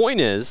 but the point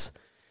is,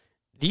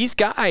 these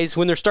guys,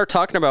 when they start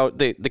talking about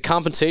the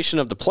compensation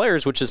of the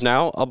players, which is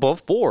now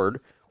above board,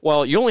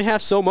 well, you only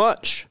have so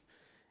much.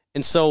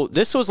 And so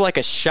this was like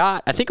a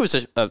shot. I think it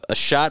was a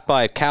shot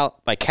by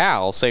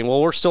Cal saying,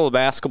 well, we're still a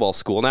basketball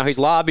school. Now he's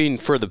lobbying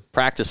for the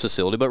practice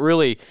facility, but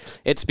really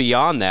it's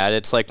beyond that.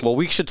 It's like, well,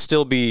 we should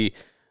still be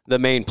the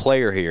main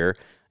player here.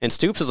 And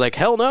Stoops is like,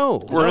 hell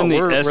no. We're in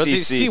the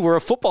SEC. We're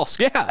a football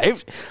school. Yeah.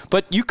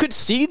 But you could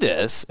see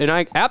this, and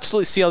I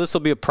absolutely see how this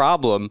will be a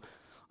problem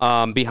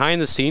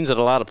behind the scenes at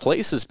a lot of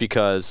places,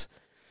 because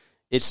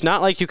it's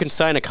not like you can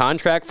sign a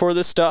contract for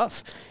this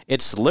stuff.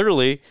 It's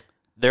literally,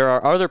 there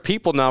are other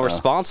people now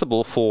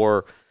responsible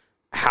for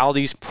how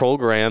these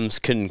programs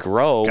can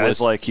grow.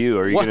 Guys like you.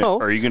 Are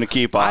you going to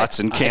keep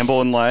Otts and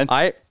Campbell in line?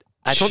 I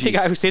don't think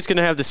Iowa State's going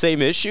to have the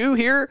same issue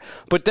here,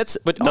 but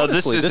no,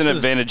 honestly, this is an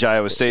advantage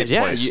Iowa State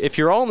plays. If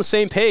you're all on the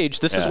same page,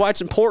 this is why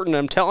it's important.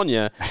 I'm telling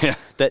you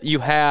that you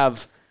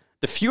have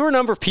the fewer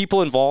number of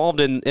people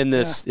involved in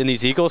these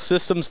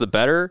ecosystems, the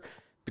better,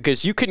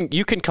 because you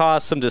can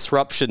cause some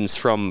disruptions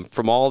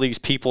from all these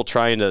people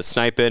trying to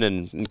snipe in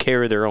and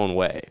carry their own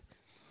way.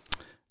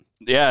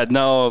 Yeah,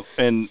 no,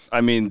 and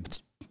I mean,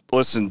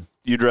 listen,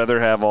 you'd rather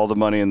have all the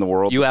money in the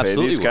world to pay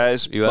these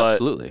guys.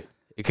 Absolutely.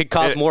 It could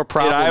cause more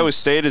problems. In Iowa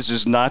State is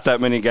just not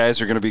that many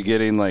guys are going to be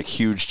getting like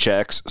huge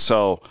checks,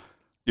 so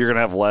you're going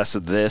to have less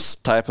of this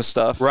type of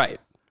stuff. Right.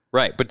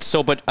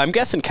 But I'm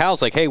guessing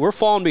Cal's like, hey, we're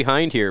falling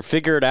behind here.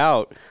 Figure it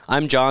out.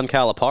 I'm John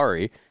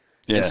Calipari.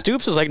 Yeah. And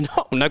Stoops is like,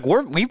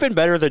 no, we've been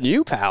better than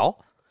you,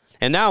 pal.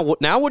 And now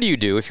what do you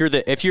do? If you're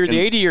the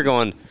AD, you're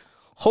going,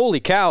 holy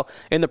cow.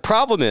 And the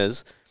problem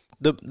is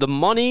the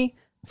money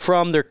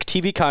from their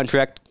TV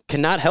contract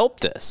cannot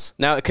help this.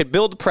 Now, it could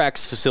build a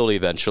practice facility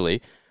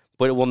eventually,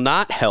 but it will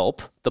not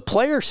help the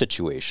player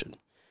situation.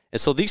 And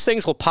so these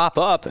things will pop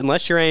up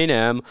unless you're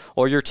A&M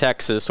or you're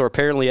Texas or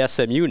apparently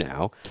SMU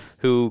now,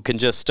 who can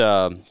just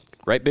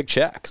write big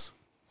checks.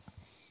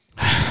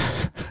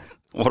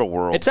 What a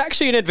world. It's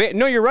actually an advantage.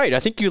 No, you're right. I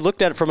think you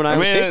looked at it from an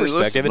Iowa State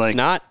perspective.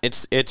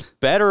 It's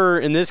better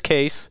in this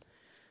case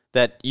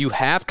that you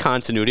have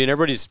continuity and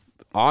everybody's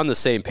on the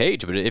same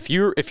page. But if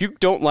you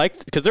don't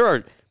like, because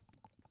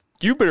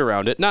you've been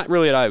around it, not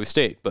really at Iowa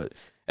State, but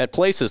at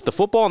places, the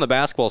football and the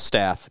basketball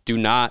staff do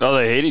not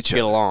they hate each other.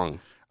 Get along.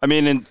 I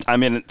mean,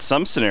 in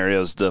some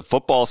scenarios, the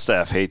football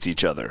staff hates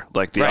each other.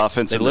 Like the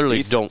offense, they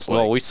literally don't.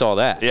 Well, we saw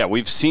that. Yeah,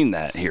 we've seen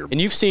that here.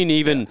 And you've seen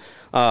even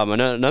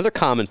another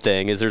common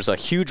thing is there's a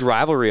huge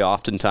rivalry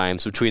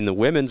oftentimes between the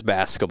women's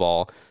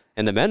basketball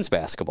and the men's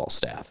basketball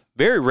staff.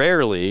 Very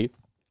rarely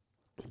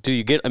do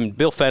you get. I mean,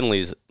 Bill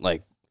Fenley's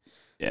like,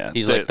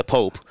 he's like the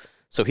Pope,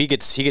 so he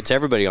gets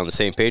everybody on the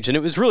same page, and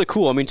it was really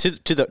cool. I mean,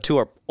 to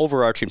our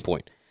overarching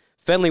point,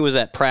 Fenley was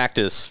at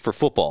practice for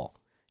football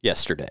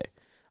yesterday.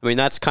 I mean,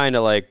 that's kind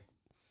of like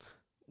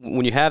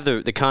when you have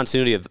the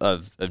continuity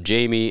of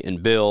Jamie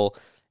and Bill,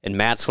 and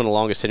Matt's one of the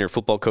longest tenured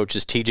football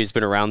coaches. TJ's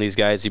been around these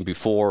guys even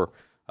before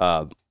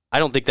I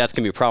don't think that's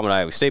going to be a problem at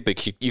Iowa State,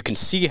 but you can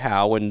see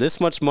how when this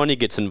much money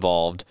gets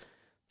involved,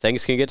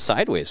 things can get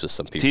sideways with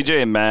some people.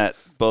 TJ and Matt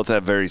both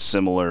have very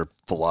similar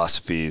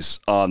philosophies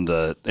on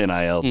the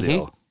NIL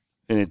deal.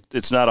 And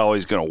it's not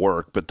always going to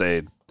work, but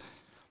they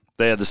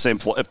have the same.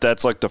 If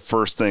that's like the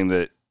first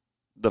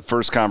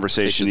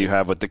conversation you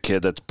have with the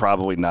kid, that's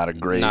probably not a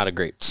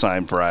great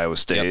sign for Iowa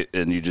State,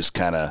 and you just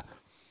kind of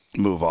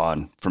move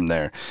on from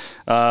there.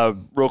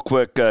 Real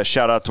quick,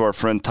 shout out to our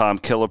friend Tom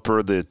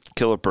Killeper, the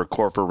Killeper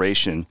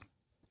Corporation.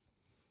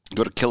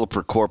 Go to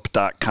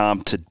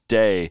killipercorp.com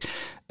today.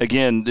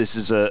 Again, this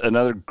is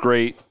another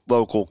great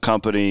local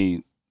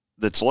company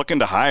that's looking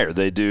to hire.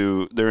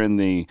 They're in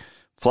the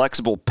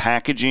flexible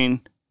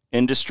packaging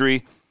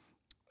industry,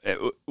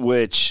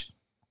 which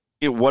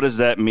what does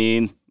that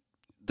mean?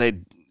 They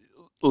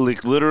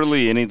like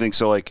literally anything.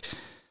 So like,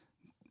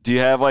 do you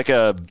have like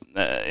a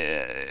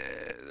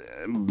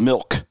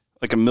milk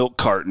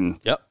carton?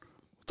 Yep.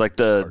 Like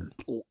the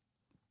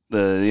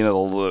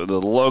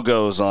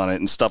logos on it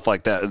and stuff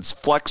like that. It's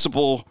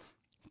flexible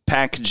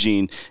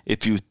packaging.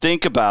 If you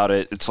think about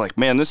it, it's like,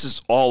 man, this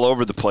is all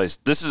over the place.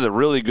 This is a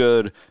really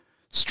good,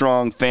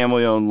 strong,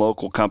 family-owned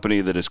local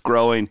company that is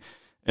growing,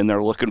 and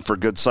they're looking for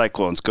good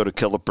cyclones. Go to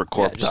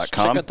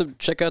killipercorp.com.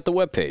 Check out the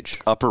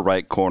webpage. Upper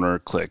right corner,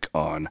 click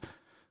on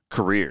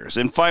careers.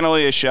 And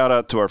finally, a shout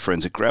out to our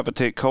friends at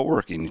Gravitate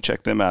Co-working. You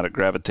check them out at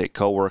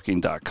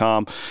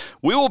gravitatecoworking.com.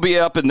 We will be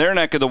up in their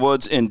neck of the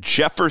woods in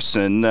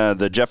Jefferson,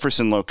 the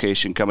Jefferson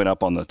location coming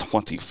up on the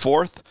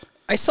 24th.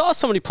 I saw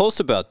somebody post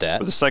about that.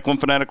 For the Cyclone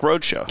Fanatic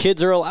Roadshow.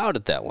 Kids are allowed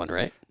at that one,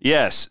 right?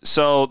 Yes.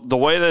 So the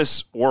way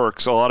this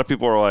works, a lot of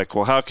people are like,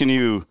 well, how can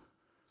you,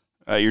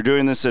 you're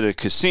doing this at a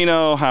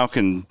casino. How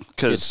can,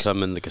 kids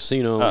come in the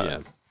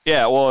casino.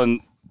 Yeah. Well,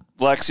 and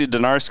Lexi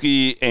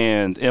Donarski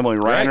and Emily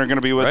Ryan are going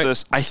to be with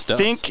us. I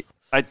think,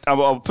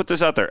 I'll put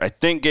this out there. I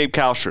think Gabe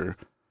Kalsher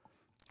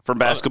from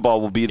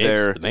basketball will be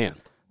there the man.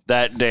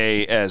 That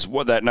night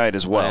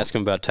as well. I asked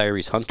him about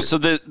Tyrese Hunter. So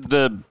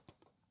the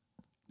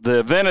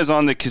event is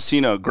on the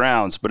casino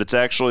grounds, but it's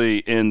actually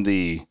in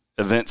the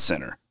event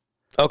center.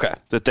 Okay.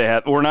 That they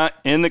have. We're not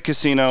in the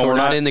casino. So we're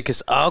not in the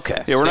casino. Oh,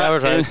 okay. Yeah,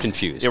 I was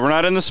confused. Yeah, we're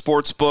not in the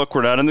sports book.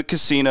 We're not in the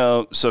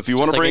casino. So if you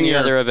want to bring your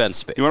other event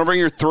space, you want to bring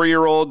your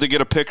 3-year-old to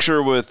get a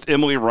picture with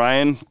Emily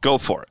Ryan, go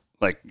for it.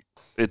 Like,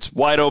 it's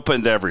wide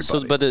open to everybody.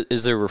 So, but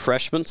is there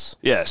refreshments?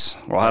 Yes,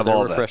 we'll have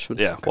all refreshments?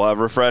 that. Yeah, okay. We'll have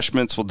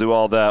refreshments. We'll do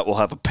all that. We'll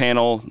have a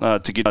panel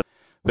to get.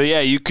 But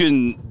yeah, you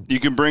can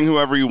bring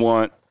whoever you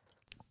want.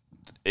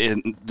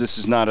 And this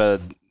is not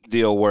a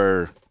deal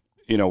where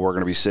we're going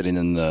to be sitting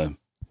in the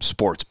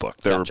sports book.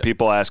 There were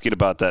people asking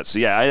about that. So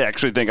yeah, I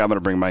actually think I'm going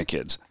to bring my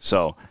kids.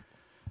 So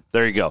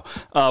there you go.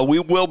 We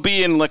will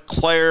be in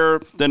LeClaire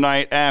the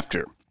night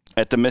after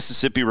at the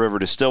Mississippi River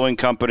Distilling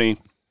Company.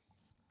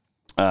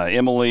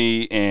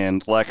 Emily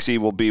and Lexi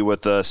will be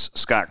with us.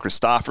 Scott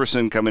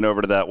Christopherson coming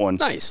over to that one.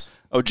 Nice.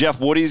 Oh,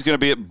 Jeff Woody's going to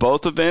be at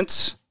both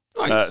events.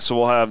 Nice. So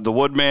we'll have the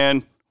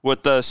Woodman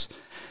with us.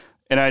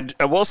 And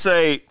I will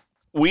say,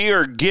 we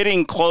are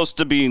getting close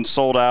to being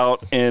sold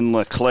out in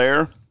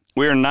LeClaire.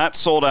 We are not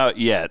sold out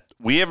yet.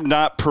 We have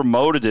not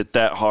promoted it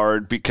that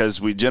hard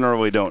because we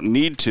generally don't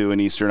need to in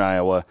Eastern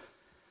Iowa.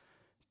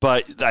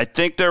 But I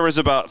think there was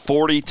about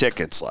 40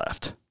 tickets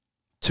left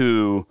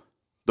to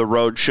the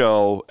road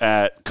show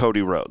at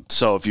Cody Road.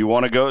 So if you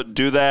want to go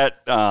do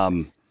that.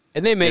 And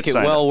they make it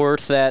well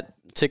worth that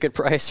ticket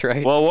price,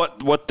 right? Well,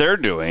 what they're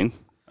doing,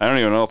 I don't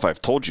even know if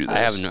I've told you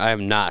this. I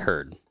have not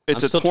heard. I'm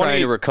still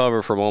trying to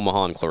recover from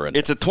Omaha and Clarinda.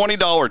 It's a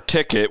 $20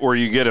 ticket where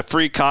you get a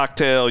free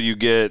cocktail, you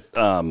get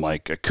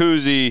like a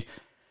koozie,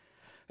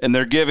 and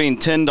they're giving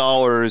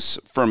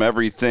 $10 from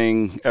every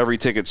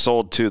ticket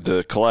sold to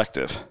the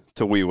collective,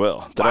 to We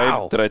Will. Did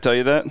I tell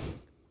you that?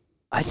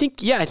 I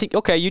think,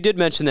 okay, you did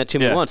mention that to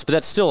me once, but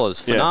that still is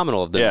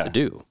phenomenal of them to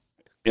do.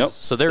 Yep.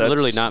 So they're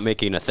literally not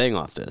making a thing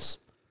off this.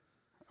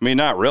 I mean,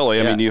 not really.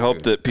 I mean, you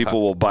hope that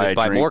people will buy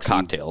more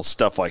cocktails,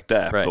 stuff like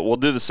that. Right. But we'll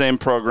do the same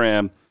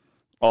program.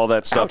 All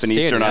that stuff in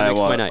Eastern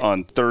Iowa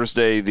on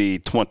Thursday, the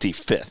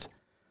 25th.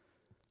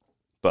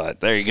 But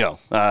there you go.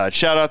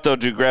 Shout out, though,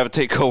 to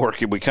Gravitate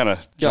Co-working. We kind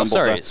of jumbled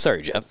that.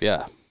 Sorry, Jeff.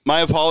 Yeah.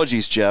 My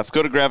apologies, Jeff.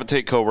 Go to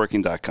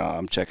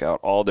gravitatecoworking.com. Check out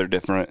all their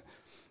different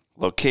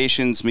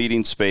locations,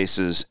 meeting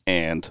spaces,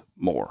 and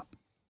more.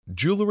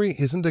 Jewelry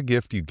isn't a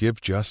gift you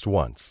give just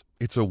once.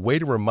 It's a way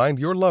to remind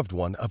your loved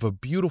one of a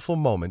beautiful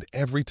moment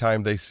every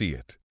time they see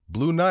it.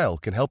 Blue Nile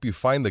can help you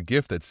find the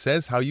gift that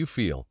says how you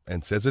feel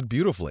and says it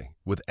beautifully,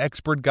 with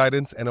expert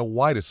guidance and a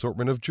wide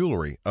assortment of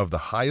jewelry of the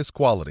highest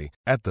quality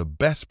at the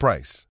best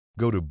price.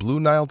 Go to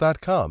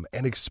BlueNile.com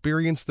and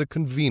experience the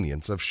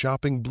convenience of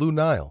shopping Blue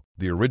Nile,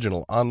 the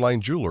original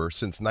online jeweler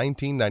since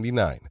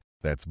 1999.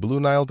 That's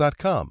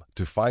BlueNile.com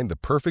to find the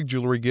perfect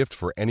jewelry gift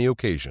for any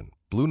occasion.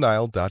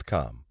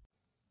 BlueNile.com.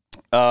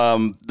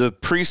 The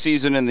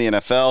preseason in the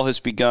NFL has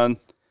begun,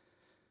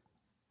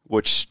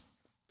 which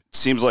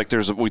seems like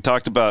we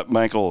talked about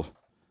Michael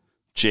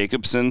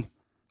Jacobson.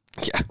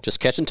 Yeah, just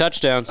catching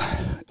touchdowns.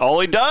 All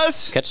he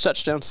does? Catch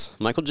touchdowns.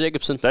 Michael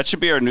Jacobson. That should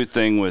be our new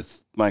thing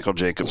with Michael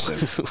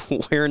Jacobson.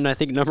 Wearing, I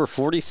think, number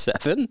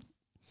 47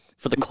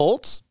 for the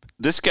Colts.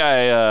 This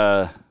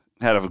guy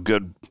had a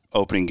good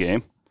opening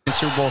game.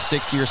 Super Bowl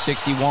 60 or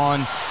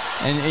 61.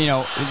 And,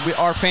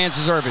 our fans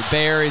deserve it.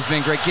 Bay Area's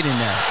been great. Get in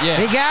there. Yeah.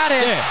 He got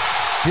it. Yeah.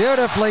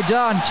 Beautifully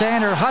done.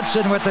 Tanner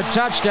Hudson with the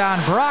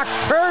touchdown. Brock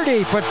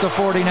Purdy puts the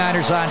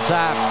 49ers on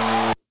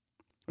top.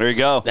 There you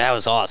go. That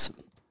was awesome.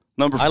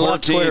 Number 14. I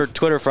love Twitter.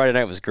 Twitter Friday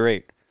night was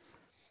great.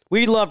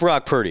 We love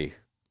Brock Purdy.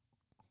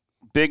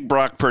 Big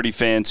Brock Purdy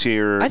fans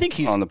here on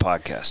the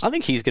podcast. I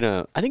think he's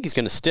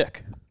gonna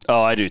stick.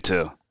 Oh, I do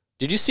too.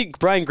 Did you see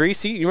Brian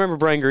Greasy? You remember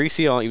Brian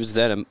Greasy? He was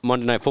at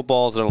Monday Night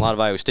Footballs and a lot of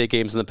Iowa State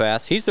games in the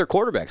past. He's their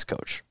quarterbacks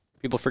coach.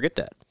 People forget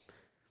that.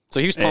 So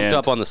he was pumped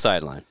up on the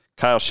sideline.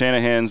 Kyle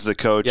Shanahan's the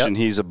coach, and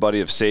he's a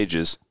buddy of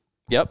Sage's.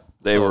 Yep.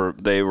 They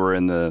were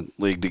in the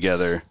league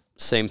together.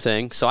 Same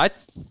thing. So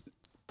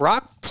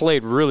Brock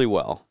played really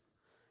well,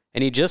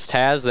 and he just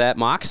has that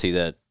moxie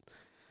that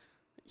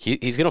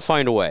he's going to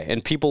find a way,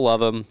 and people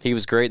love him. He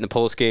was great in the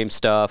post-game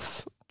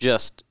stuff.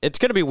 It's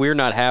going to be weird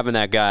not having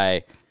that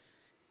guy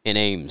in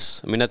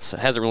Ames. I mean, that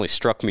hasn't really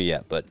struck me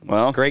yet, but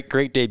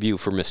great debut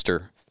for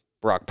Mr.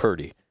 Brock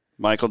Purdy.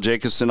 Michael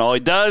Jacobson, all he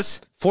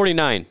does?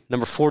 49,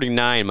 number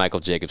 49,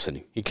 Michael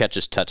Jacobson. He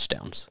catches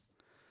touchdowns.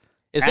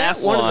 Is that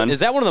one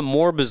of the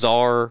more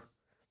bizarre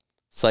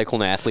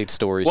cycling athlete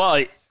stories?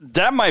 Well,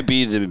 that might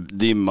be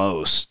the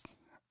most.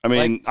 I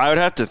mean, I would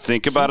have to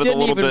think about it a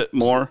little bit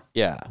more.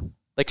 Yeah.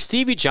 Like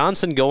Stevie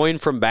Johnson going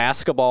from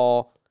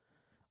basketball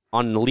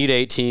on an Elite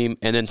 8 team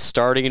and then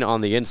starting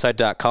on the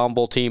Inside.com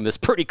Bowl team is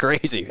pretty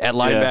crazy at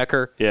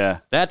linebacker. Yeah.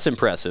 That's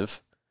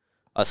impressive.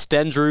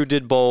 Stendrew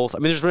did both. I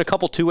mean, there's been a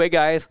couple two-way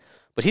guys,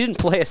 but he didn't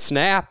play a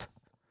snap.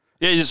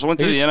 Yeah, he just went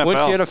to the NFL. Went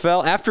to the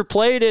NFL after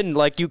played in,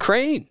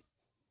 Ukraine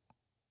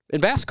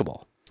in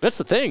basketball. That's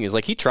the thing, is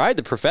he tried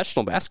the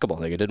professional basketball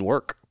thing. It didn't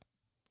work.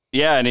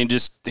 Yeah, and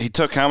he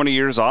took how many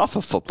years off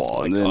of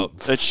football? And then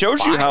it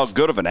shows you how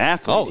good of an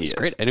athlete he is.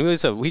 Great. And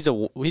he's a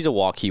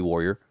Waukee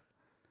warrior.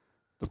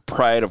 The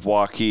pride of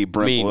Waukee,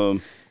 Brent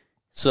Blum.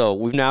 So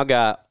we've now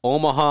got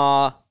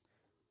Omaha.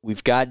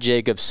 We've got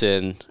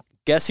Jacobson.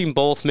 Guessing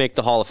both make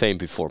the Hall of Fame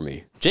before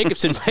me.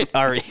 Jacobson might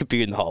already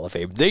be in the Hall of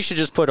Fame. They should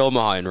just put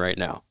Omaha in right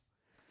now.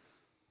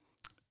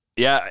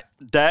 Yeah,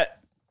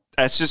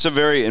 that's just a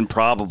very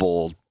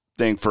improbable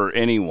thing for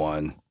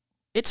anyone.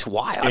 It's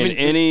wild. In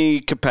any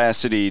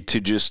capacity to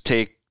just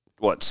take,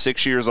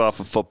 6 years off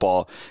of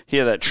football. He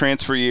had that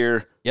transfer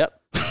year. Yep.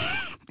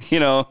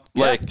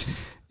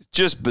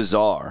 Just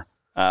bizarre.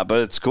 But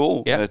it's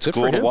cool. Yeah, it's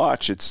cool to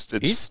watch.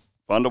 It's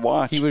fun to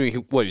watch.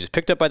 He was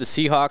picked up by the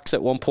Seahawks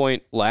at one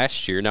point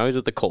last year. Now he's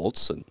with the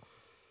Colts. And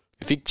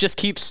if he just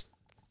keeps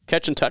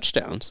catching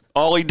touchdowns.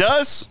 All he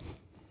does?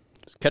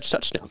 Catch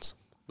touchdowns.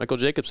 Michael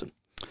Jacobson.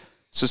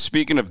 So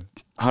speaking of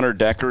Hunter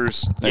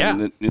Deckers,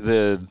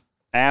 the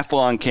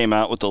Athlon came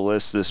out with a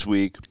list this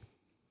week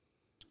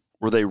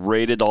where they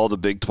rated all the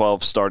Big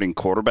 12 starting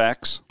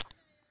quarterbacks.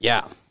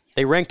 Yeah.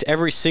 They ranked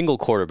every single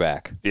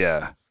quarterback.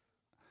 Yeah.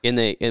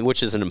 In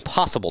which is an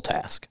impossible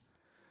task.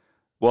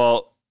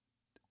 Well,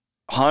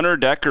 Hunter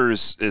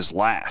Deckers is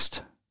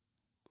last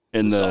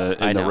in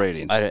the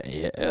ratings.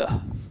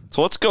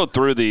 So let's go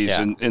through these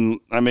and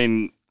I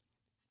mean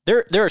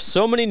there are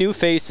so many new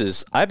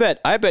faces. I bet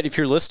if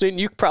you're listening,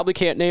 you probably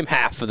can't name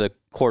half of the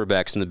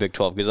quarterbacks in the Big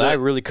 12 because I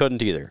really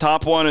couldn't either.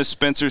 Top one is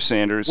Spencer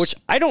Sanders. Which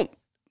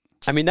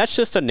that's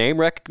just a name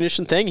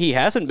recognition thing. He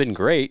hasn't been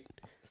great.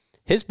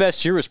 His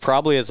best year was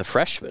probably as a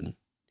freshman.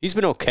 He's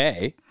been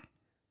okay.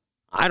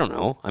 I don't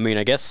know.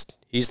 I guess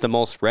he's the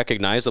most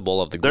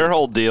recognizable of the group. Their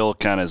whole deal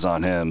kind of is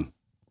on him.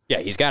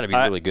 Yeah, he's got to be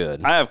really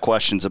good. I have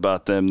questions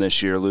about them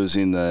this year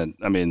losing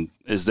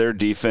is their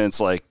defense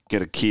going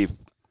to keep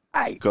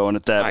going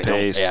at that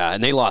pace? Yeah,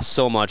 and they lost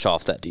so much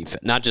off that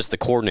defense. Not just the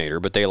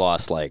coordinator, but they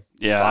lost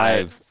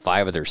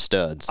five of their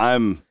studs.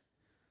 I'm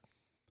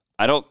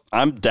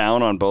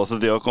down on both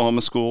of the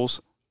Oklahoma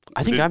schools.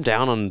 I think I'm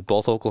down on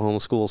both Oklahoma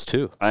schools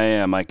too. I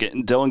am.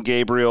 Dylan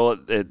Gabriel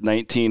at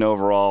 19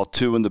 overall,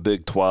 2 in the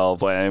Big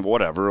 12,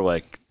 whatever.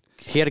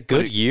 He had a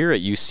good year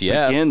at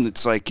UCF. Again,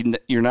 it's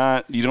you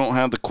don't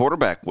have the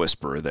quarterback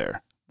whisperer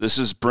there. This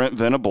is Brent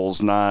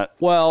Venables, not.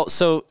 Well,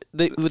 so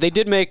they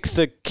did make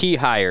the key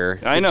hire.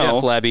 I know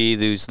Jeff Lebby,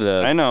 who's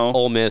the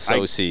Ole Miss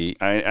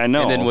OC. I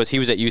know, and then he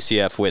was at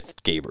UCF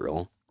with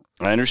Gabriel.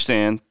 I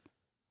understand,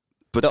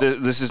 but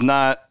this is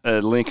not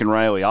a Lincoln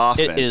Riley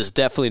offense. It is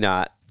definitely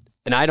not.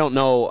 And I don't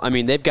know.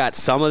 They've got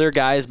some of their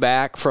guys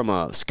back from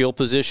a skill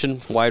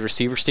position, wide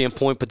receiver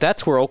standpoint, but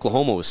that's where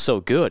Oklahoma was so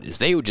good, is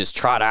they would just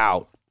trot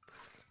out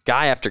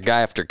guy after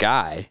guy after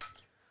guy.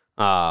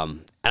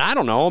 And I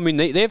don't know.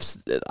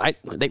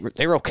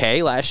 They were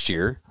okay last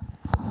year,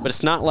 but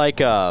it's not like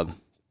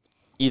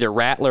either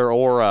Rattler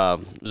or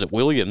was it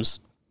Williams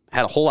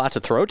had a whole lot to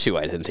throw to.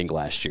 I didn't think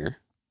last year.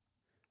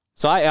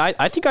 So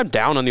I think I'm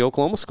down on the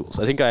Oklahoma schools.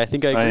 I think I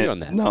agree on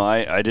that. No,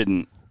 I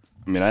didn't.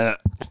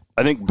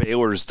 I think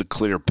Baylor's the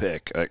clear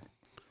pick.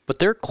 But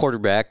their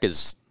quarterback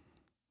is.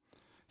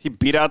 He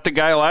beat out the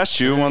guy last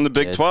year who won the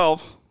Big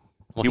 12.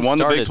 Well, he won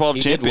the Big 12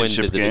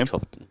 championship game.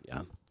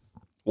 Yeah.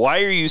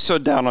 Why are you so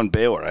down on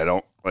Baylor? I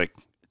don't like.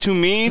 To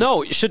me,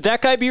 no. Should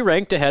that guy be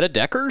ranked ahead of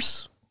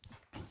Deckers?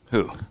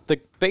 Who?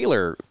 The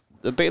Baylor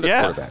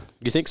quarterback.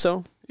 You think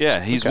so? Yeah,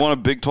 he's won a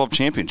Big 12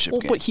 championship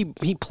game. But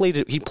he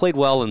played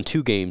well in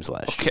 2 games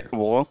last year.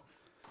 Well,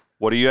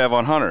 what do you have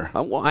on Hunter?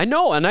 Well, I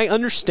know, and I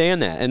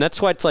understand that, and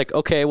that's why it's like,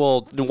 okay,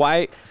 well,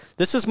 why?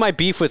 This is my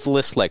beef with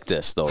lists like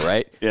this, though,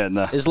 right? Yeah,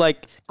 no. Is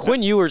like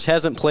Quinn Ewers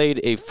hasn't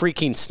played a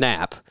freaking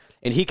snap,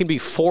 and he can be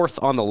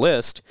 4th on the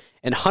list.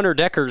 And Hunter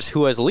Deckers,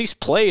 who has at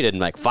least played in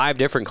like 5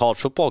 different college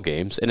football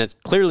games, and it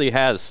clearly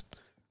has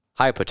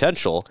high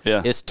potential,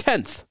 is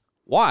 10th.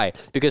 Why?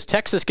 Because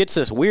Texas gets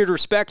this weird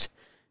respect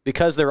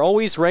because they're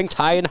always ranked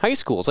high in high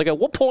school. It's like, at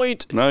what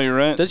point No, you're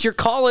right. does your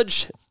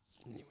college...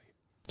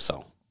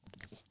 So,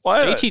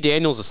 JT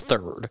Daniels is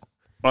 3rd.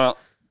 Well,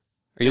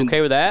 are you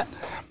okay with that?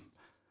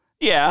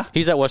 Yeah.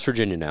 He's at West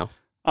Virginia now.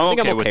 I'm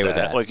okay with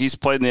that. Like, he's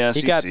played in the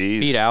SEC. He got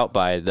beat out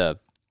by the...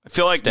 I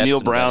feel like Stetson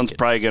Neil Brown's Bennett.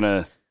 probably going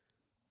to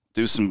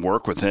do some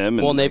work with him.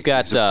 And Well, and they've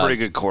got... he's a pretty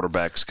good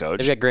quarterbacks coach.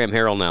 They've got Graham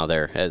Harrell now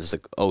there as the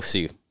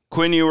OC.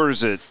 Quinn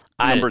Ewers at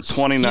number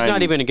 29. He's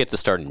not even going to get the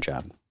starting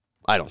job.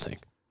 I don't think.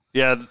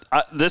 Yeah,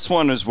 this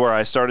one is where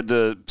I started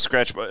to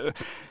scratch my...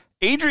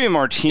 Adrian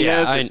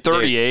Martinez at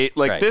 38.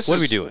 Like, right. this What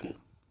is... are we doing?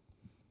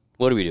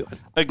 What are we doing?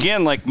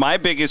 Again, like, my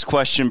biggest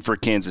question for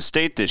Kansas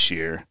State this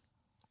year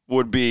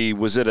would be,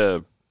 was it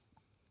a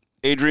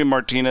Adrian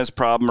Martinez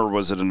problem or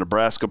was it a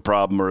Nebraska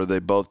problem, or are they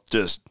both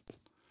just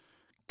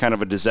kind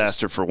of a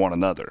disaster for one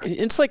another?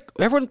 It's like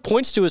everyone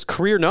points to his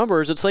career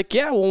numbers. It's like,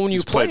 yeah, well, when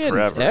you play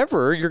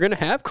forever, you're going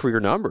to have career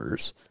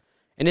numbers.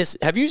 And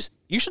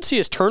you should see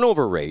his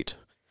turnover rate.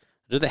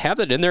 Do they have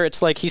that in there?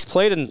 It's like he's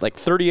played in like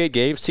 38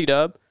 games,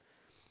 T-Dub.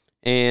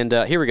 And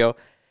here we go.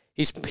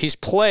 He's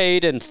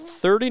played in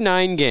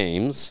 39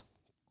 games.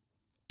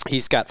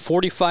 He's got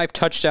 45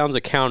 touchdowns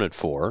accounted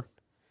for.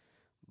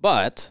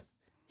 But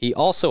he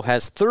also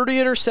has 30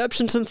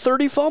 interceptions and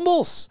 30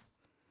 fumbles.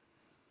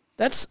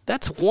 That's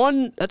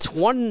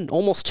one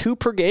almost 2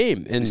 per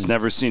game. And he's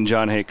never seen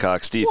John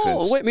Haycock's defense.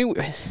 Well, wait,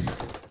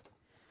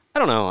 I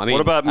don't know. I mean,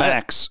 what about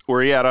Max? Where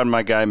are you at on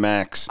my guy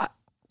Max?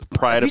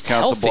 Pride of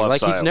Council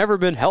Bluffs. Like, he's never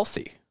been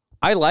healthy.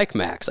 I like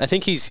Max. I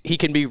think he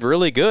can be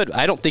really good.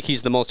 I don't think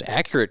he's the most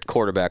accurate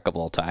quarterback of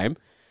all time.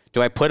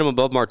 Do I put him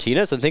above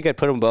Martinez? I think I'd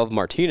put him above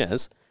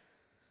Martinez.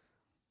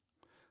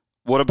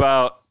 What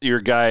about your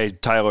guy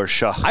Tyler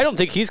Shaw? I don't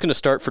think he's going to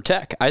start for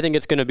Tech. I think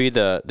it's going to be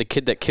the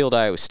kid that killed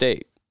Iowa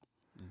State.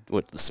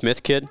 What, the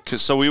Smith kid?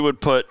 So we would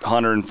put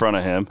Hunter in front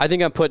of him. I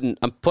think I'm putting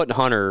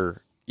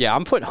Hunter. Yeah,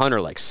 I'm putting Hunter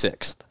like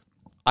 6th.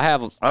 I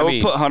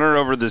would put Hunter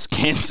over this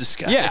Kansas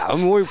guy. Yeah, I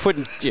mean, we're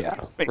putting. Yeah,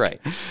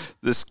 right.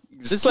 This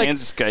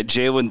Kansas guy,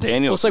 Jalen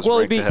Daniels. Well,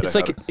 it's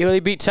like, he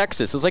beat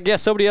Texas. It's like, yeah,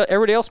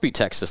 everybody else beat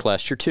Texas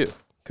last year too.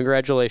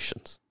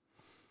 Congratulations.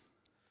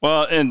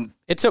 Well, and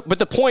but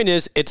the point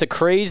is, it's a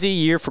crazy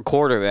year for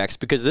quarterbacks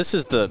because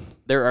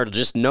there are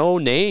just no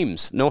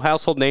names, no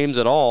household names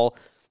at all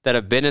that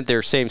have been at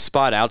their same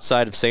spot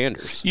outside of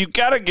Sanders. You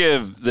got to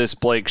give this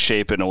Blake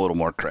Shapen a little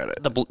more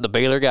credit. The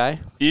Baylor guy.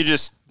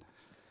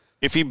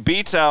 If he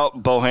beats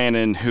out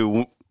Bohannon,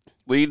 who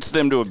leads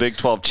them to a Big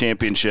 12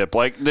 championship,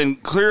 then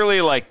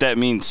clearly that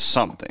means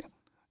something.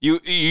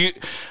 I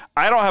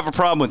don't have a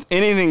problem with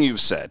anything you've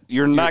said.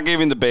 You're not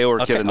giving the Baylor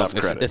kid enough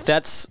credit. If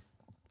that's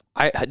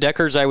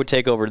Deckers, I would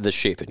take over to the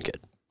Shapen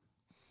kid.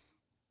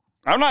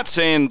 I'm not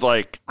saying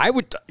I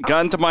would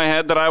gun to my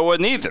head that I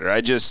wouldn't either. I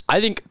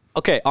think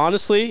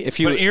honestly, if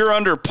but you're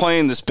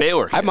underplaying this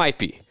Baylor kid. I might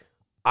be.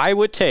 I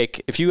would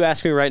take, if you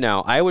ask me right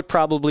now, I would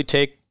probably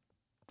take.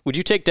 Would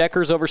you take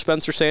Deckers over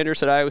Spencer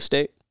Sanders at Iowa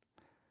State?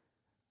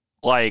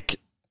 Like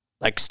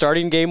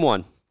starting game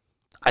 1.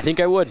 I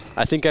think I would.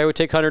 I think I would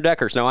take Hunter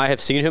Deckers. Now, I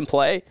have seen him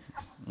play.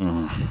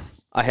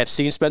 I have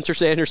seen Spencer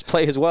Sanders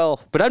play as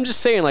well. But I'm just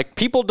saying,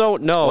 people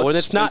don't know. And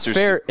it's not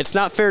fair. It's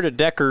not fair to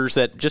Deckers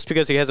that just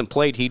because he hasn't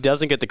played, he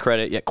doesn't get the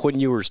credit, yet Quinn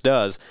Ewers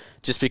does,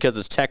 just because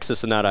it's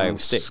Texas and not Iowa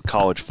State. It's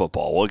college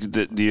football.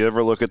 Do you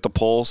ever look at the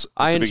polls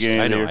at the beginning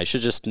of the year? I should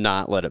just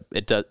not let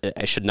it.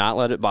 I should not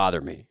let it bother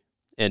me.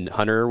 And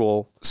Hunter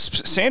will.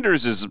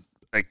 Sanders is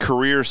a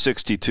career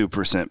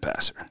 62%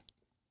 passer.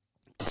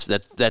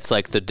 That's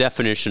like the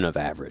definition of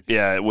average.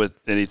 Yeah,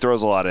 and he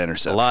throws a lot of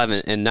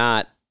interceptions. And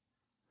not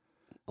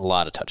a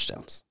lot of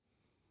touchdowns.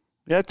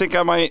 Yeah, I think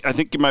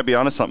you might be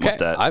onto something with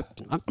that. I'm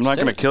not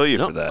going to kill you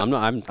for that.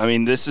 I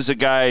mean, this is a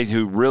guy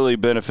who really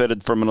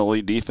benefited from an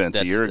elite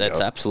defense a year ago. That's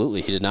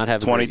absolutely. He did not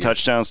have 20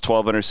 touchdowns,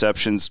 12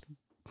 interceptions,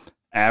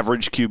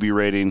 average QB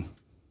rating.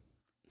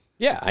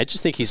 Yeah, I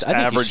just think he's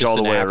average just all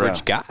the an way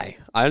average around. guy.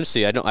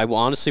 Honestly, I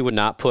honestly would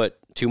not put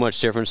too much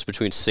difference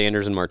between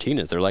Sanders and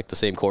Martinez. They're like the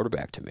same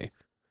quarterback to me.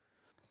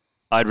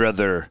 I'd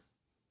rather.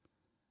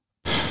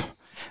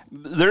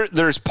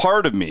 There's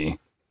part of me.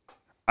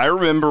 I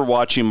remember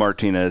watching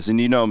Martinez,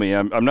 and you know me.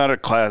 I'm not a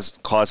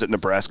closet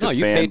Nebraska fan.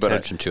 No, you pay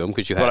attention to him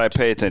because you have. But I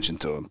pay attention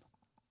to him.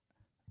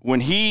 When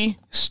he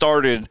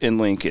started in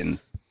Lincoln,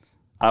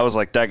 I was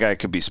like, that guy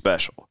could be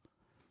special,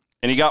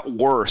 and he got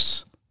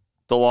worse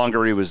the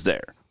longer he was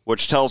there,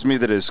 which tells me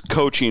that his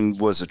coaching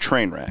was a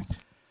train wreck.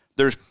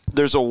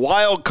 there's a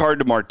wild card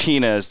to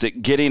Martinez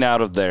that getting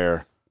out of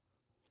there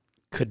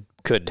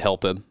could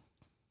help him.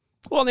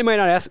 Well, they might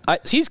not ask.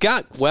 He's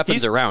got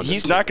weapons around him.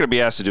 He's not going to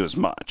be asked to do as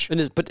much.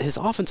 But his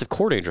offensive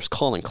coordinator is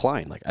Colin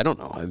Klein. Like, I don't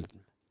know. I'm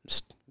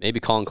just maybe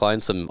Colin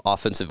Klein's some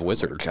offensive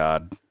wizard. Oh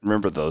God,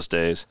 remember those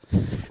days?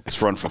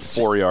 Just run for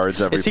 4 yards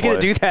every play. Is he going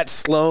to do that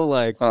slow?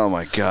 Like, oh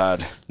my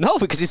God, no,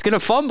 because he's going to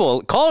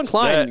fumble. Colin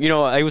Klein.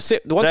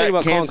 The one thing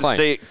about Kansas Colin Klein.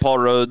 State Paul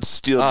Rhodes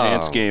Steel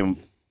Chance game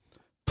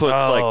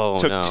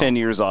took 10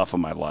 years off of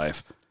my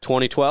life.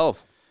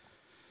 2012.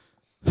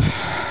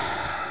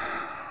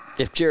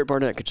 If Jared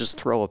Barnett could just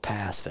throw a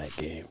pass that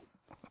game.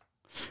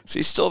 Is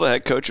he still the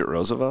head coach at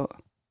Roosevelt?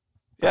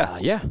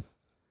 Yeah.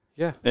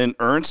 Yeah. And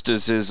Ernst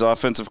is his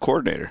offensive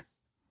coordinator.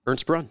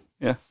 Ernst Brunn.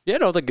 Yeah. Yeah,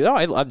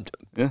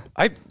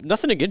 I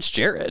nothing against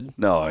Jared.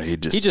 No,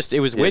 it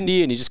was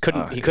windy and he just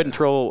couldn't he couldn't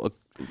throw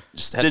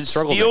just had Did to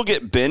struggle. Steele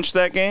get benched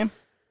that game?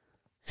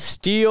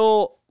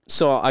 Steele,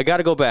 so I got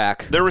to go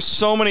back. There were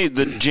so many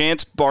the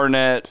Jance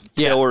Barnett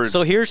Taylor.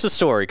 So here's the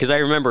story because I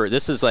remember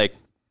this is like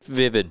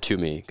vivid to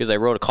me because I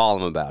wrote a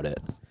column about it,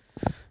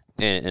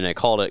 and I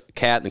called it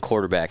 "Cat in the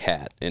Quarterback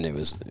Hat," and it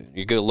was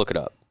you go look it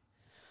up.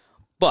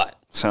 But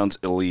sounds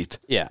elite.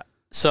 Yeah.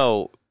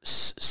 So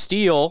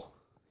Steele,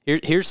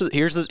 here's the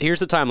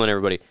timeline,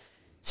 everybody.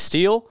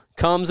 Steele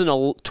comes in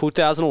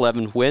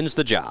 2011, wins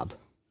the job.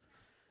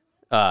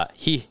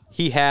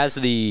 He has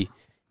the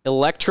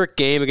electric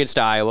game against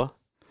Iowa.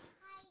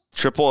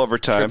 Triple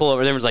overtime.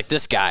 Everyone's like,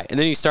 this guy. And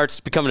then he starts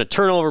becoming a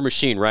turnover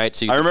machine, right?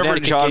 So I remember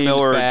John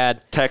Miller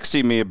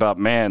texting me about,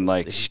 man,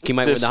 like, he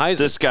might win the Heisman.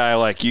 This guy,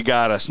 like, you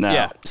got us now.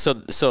 Yeah.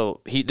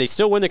 So they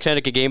still win the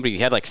Connecticut game, but he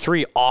had like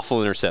 3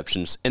 awful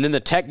interceptions. And then the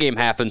Tech game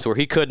happens where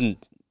he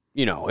couldn't,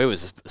 it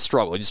was a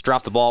struggle. He just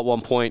dropped the ball at one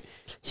point.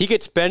 He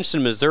gets benched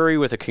in Missouri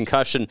with a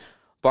concussion.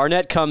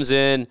 Barnett comes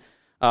in,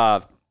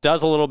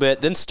 does a little bit,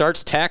 then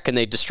starts Tech, and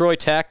they destroy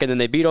Tech, and then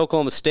they beat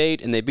Oklahoma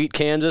State, and they beat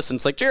Kansas, and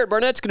it's like, Jared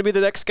Barnett's going to be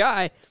the next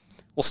guy.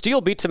 Well,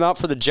 Steele beats him out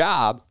for the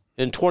job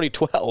in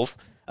 2012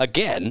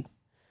 again.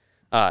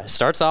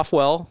 Starts off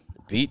well.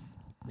 He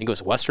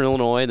goes Western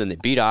Illinois, then they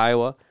beat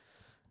Iowa.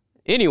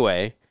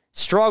 Anyway,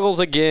 struggles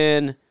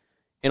again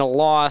in a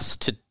loss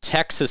to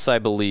Texas, I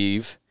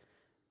believe.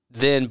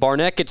 Then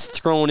Barnett gets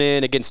thrown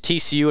in against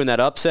TCU in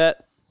that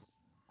upset.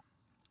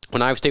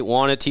 When Iowa State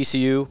won at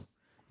TCU,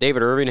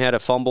 David Irving had a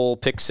fumble,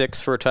 pick 6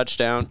 for a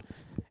touchdown.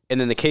 And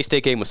then the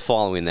K-State game was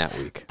following that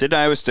week. Did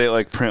Iowa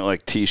State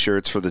print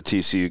T-shirts for the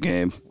TCU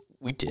game?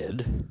 We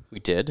did.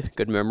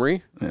 Good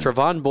memory. Yeah.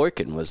 Trevon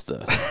Boykin was the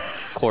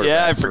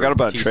quarterback. Yeah, I forgot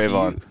about TCU.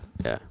 Trevon.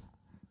 Yeah.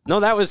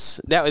 No, that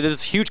was a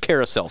huge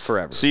carousel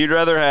forever. So you'd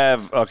rather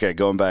have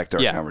going back to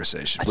our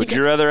conversation. Would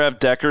you rather have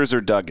Deckers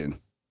or Duggan?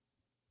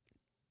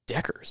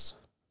 Deckers.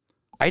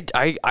 I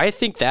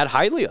think that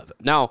highly of him.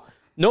 Now,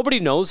 nobody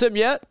knows him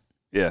yet.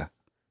 Yeah.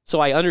 So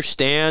I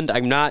understand.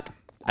 I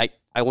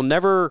will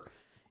never.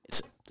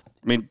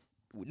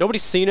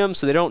 Nobody's seen him,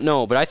 so they don't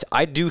know. But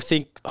I do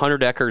think Hunter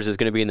Deckers is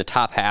going to be in the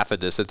top half of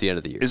this at the end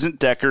of the year. Isn't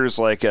Deckers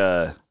like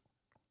a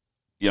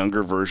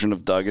younger version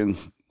of Duggan,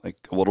 like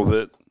a little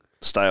bit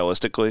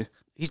stylistically?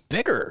 He's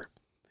bigger,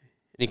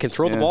 and he can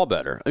throw the ball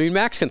better. I mean,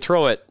 Max can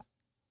throw it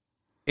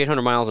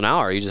 800 miles an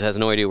hour. He just has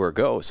no idea where it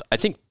goes. I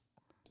think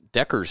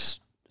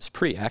Deckers is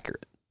pretty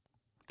accurate.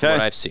 From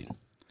what I've seen.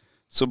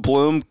 So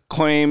Blum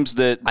claims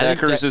that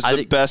Deckers is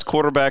the best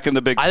quarterback in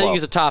the Big 12. I think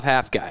he's a top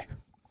half guy.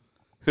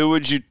 Who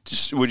would you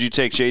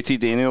take, JT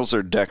Daniels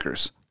or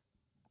Deckers?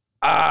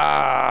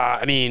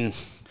 Dylan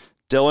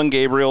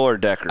Gabriel or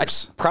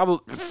Deckers?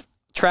 Probably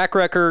track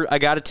record. I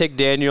got to take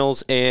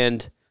Daniels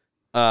and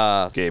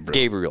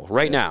Gabriel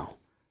right now.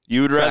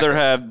 You would rather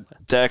have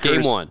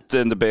Deckers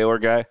than the Baylor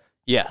guy?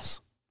 Yes.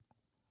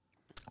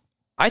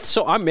 I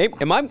might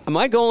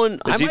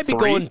be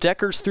going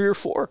Deckers 3 or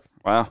 4.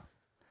 Wow.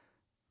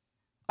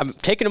 I'm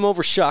taking him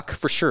over Shuck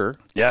for sure.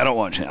 Yeah, I don't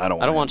want Shuck. I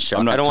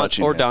don't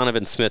want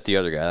Donovan Smith, the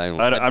other guy.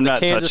 I'm not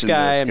Kansas touching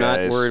guy. this I'm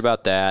not worried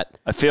about that.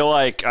 I feel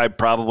like I'd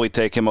probably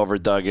take him over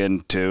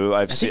Duggan too.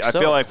 I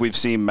feel like we've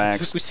seen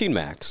Max. We've seen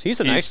Max. He's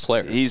a nice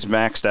player. He's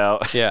maxed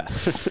out. Yeah.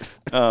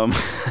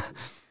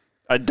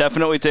 I'd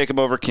definitely take him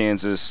over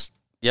Kansas.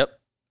 Yep.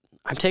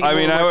 I'm taking.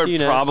 I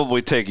would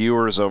probably take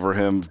Ewers over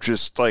him.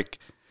 Just like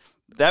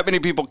that many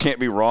people can't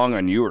be wrong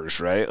on Ewers,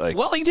 right? Like,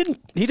 well, he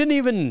didn't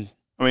even.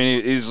 I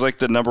mean, he's like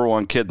the number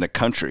 1 kid in the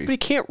country. But he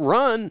can't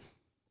run.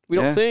 We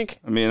don't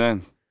think. I mean,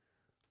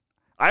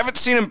 I haven't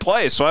seen him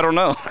play, so I don't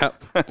know.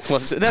 Well,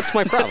 that's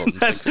my problem.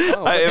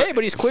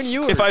 But he's Quinn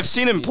Ewers. If I've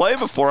seen him play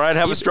before, I'd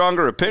have a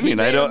stronger opinion.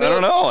 I don't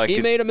know.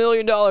 He made $1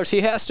 million. He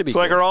has to be. It's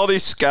like, are all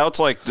these scouts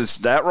like this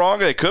that wrong?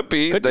 They could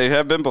be. They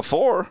have been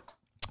before.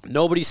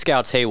 Nobody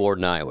scouts Hayward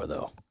in Iowa,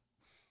 though.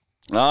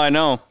 No, I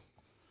know.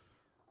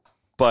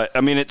 But, I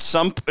mean, at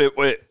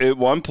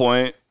one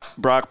point,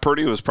 Brock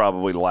Purdy was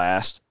probably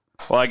last.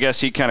 Well, I guess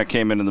he kind of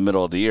came in the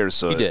middle of the year,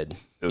 so he did.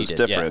 It was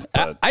different.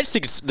 Yeah. But I just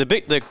think it's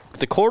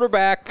the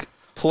quarterback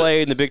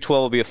play in the Big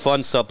 12 will be a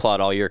fun subplot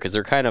all year because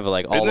they're kind of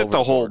like all over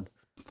the whole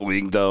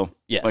league, though.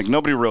 Yes. Like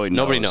nobody really knows.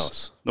 Nobody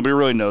knows. Nobody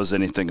really knows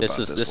anything about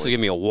this. This is gonna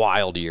be a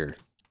wild year.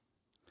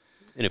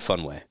 in a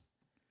fun way.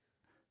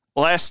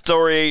 Last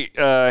story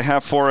I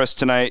have for us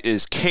tonight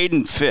is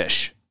Caden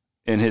Fish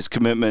and his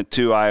commitment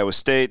to Iowa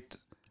State.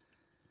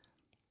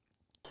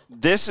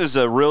 This is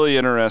a really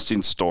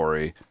interesting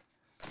story.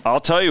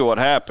 I'll tell you what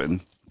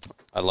happened.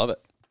 I love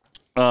it.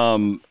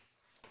 TJ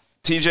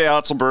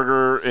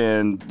Otzelberger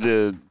and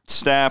the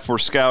staff were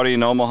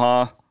scouting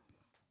Omaha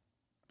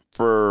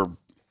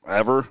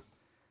forever.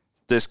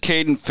 This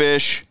Caden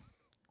Fish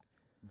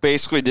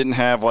basically didn't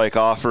have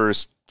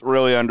offers,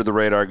 really under the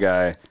radar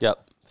guy.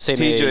 Yep. Same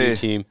AAU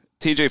team.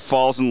 TJ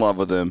falls in love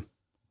with him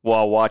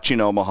while watching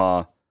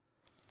Omaha.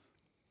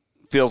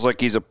 Feels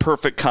like he's a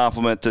perfect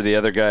complement to the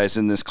other guys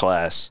in this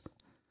class.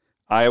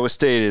 Iowa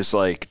State is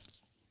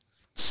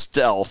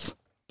stealth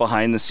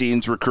behind the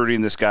scenes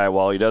recruiting this guy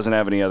while he doesn't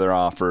have any other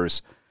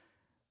offers.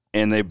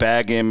 And they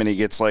bag him and he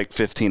gets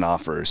 15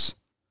 offers.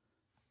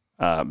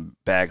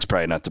 Bag's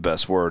probably not the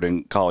best word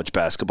in college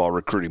basketball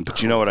recruiting,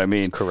 but you know what I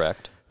mean.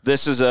 Correct.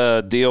 This is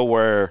a deal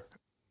where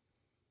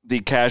the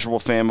casual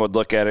fan would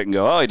look at it and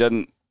go, oh,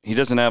 he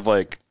doesn't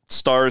have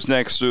stars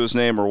next to his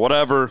name or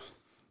whatever.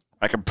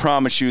 I can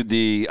promise you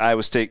the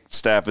Iowa State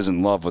staff is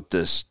in love with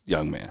this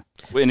young man.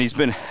 And he's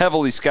been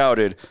heavily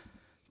scouted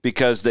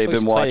because they've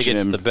been watching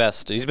him. The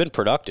best. He's been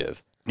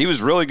productive. He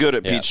was really good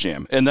at Peach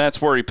Jam, and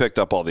that's where he picked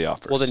up all the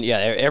offers. Well, then,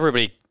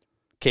 everybody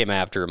came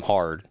after him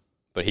hard,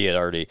 but he had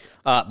already.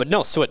 But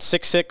no, so at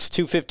 6'6",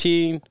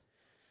 215,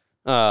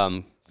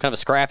 kind of a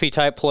scrappy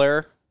type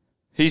player.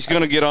 He's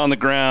going to get on the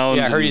ground.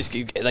 Yeah, I heard he's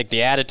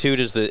the attitude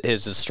is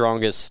his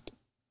strongest.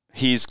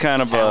 He's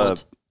kind of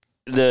talent.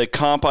 The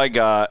comp I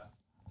got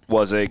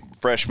was a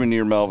freshman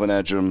year Melvin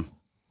Edgem,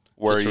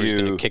 where he's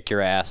going to kick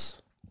your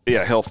ass.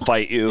 Yeah, he'll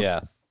fight you.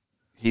 Yeah,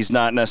 he's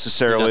not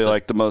necessarily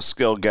the most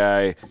skilled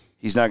guy.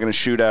 He's not going to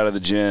shoot out of the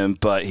gym,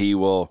 but he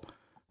will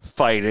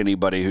fight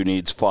anybody who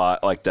needs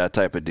fought, that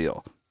type of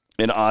deal.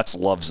 And Otz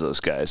loves those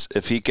guys.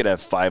 If he could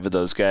have 5 of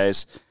those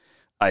guys,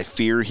 I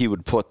fear he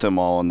would put them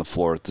all on the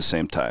floor at the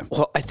same time.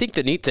 Well, I think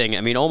the neat thing,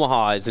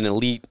 Omaha is an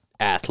elite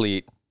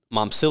athlete.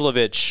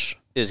 Momcilovic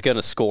is going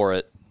to score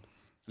it.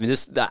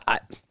 I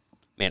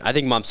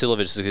think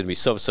Momcilovic is going to be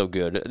so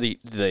good.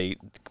 The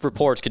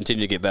reports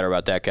continue to get better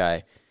about that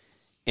guy.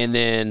 And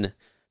then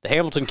the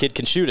Hamilton kid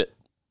can shoot it,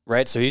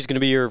 right? So he's going to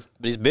be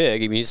he's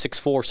big. He's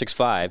 6'4",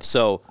 6'5".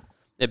 So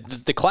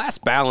the class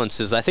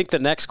balances. I think the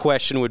next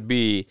question would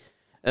be,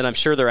 and I'm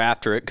sure they're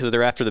after it because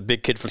they're after the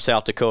big kid from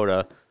South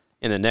Dakota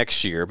in the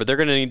next year, but they're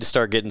going to need to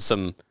start getting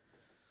some,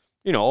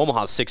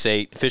 Omaha's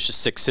 6'8", Fish is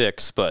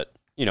 6'6", but,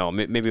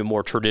 maybe a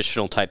more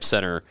traditional type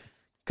center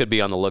could be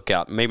on the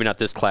lookout. Maybe not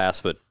this class,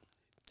 but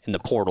in the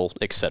portal,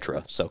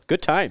 etc. So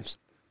good times.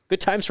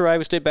 Good times for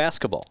Iowa State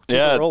basketball.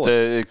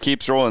 It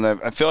keeps rolling.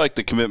 I feel like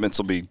the commitments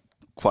will be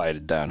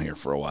quieted down here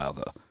for a while,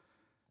 though.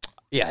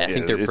 Yeah, I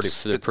think they're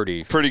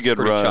pretty good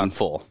run. Chock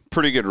full.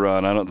 Pretty good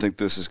run. I don't think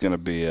this is going to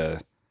be a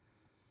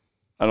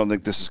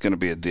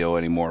deal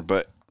anymore.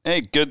 But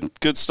hey,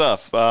 good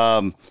stuff.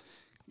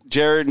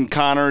 Jared and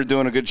Connor are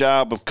doing a good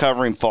job of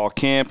covering fall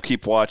camp.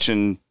 Keep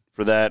watching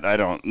for that. I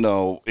don't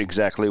know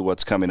exactly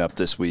what's coming up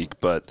this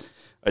week, but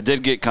I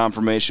did get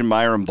confirmation.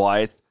 Myron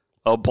Blythe.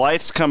 Oh,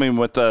 Blythe's coming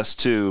with us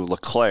to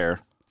LeClaire.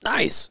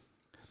 Nice.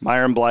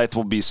 Myron Blythe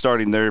will be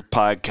starting their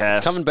podcast.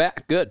 It's coming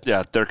back. Good.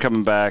 Yeah, they're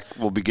coming back.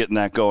 We'll be getting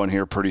that going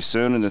here pretty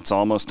soon, and it's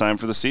almost time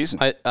for the season.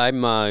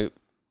 I'm going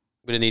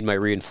to need my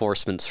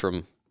reinforcements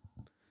from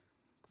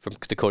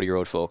the Cody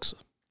Road folks.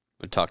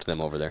 We'll talk to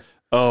them over there.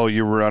 Oh,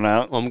 you run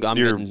out?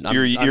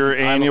 Your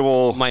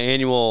annual... My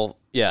annual,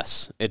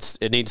 yes.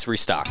 It needs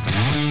restocked.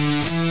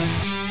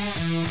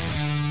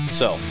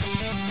 So...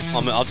 Why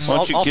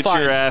don't you get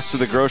your ass to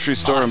the grocery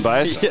store and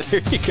buy some? Yeah,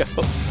 there you go.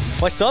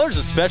 Well, I saw there's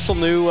a special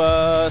new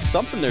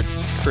something they're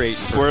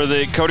creating. Where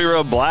the Cody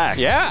Road Black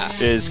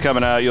is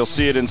coming out. You'll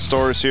see it in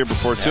stores here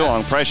before too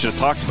long. Probably should have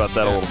talked about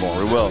that a little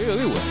more. We will.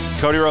 We will.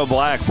 Cody Road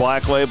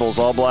Black labels,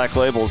 all black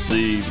labels.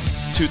 The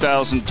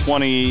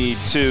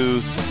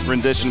 2022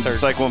 rendition of the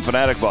Cyclone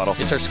Fanatic bottle.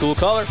 It's our school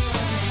color.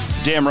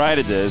 Damn right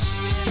it is.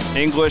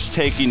 English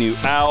taking you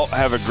out.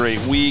 Have a great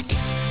week.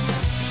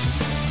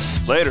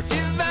 Later.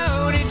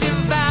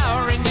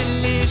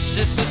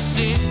 Delicious the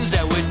sins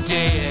that were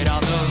dead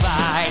on the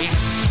vine.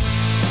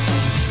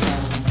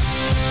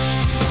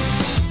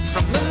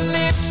 From the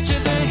lips to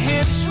the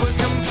hips, we're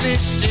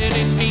complicit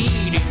in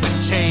needing the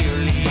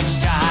tail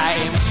each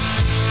time.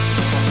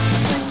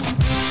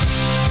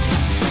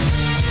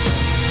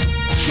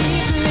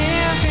 Keep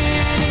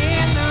living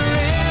in the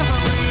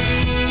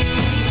reverie.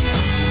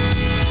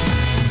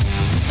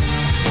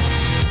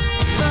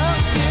 The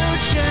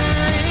future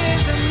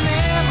is a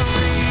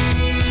memory.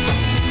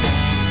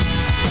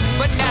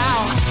 But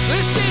now,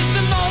 this is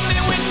the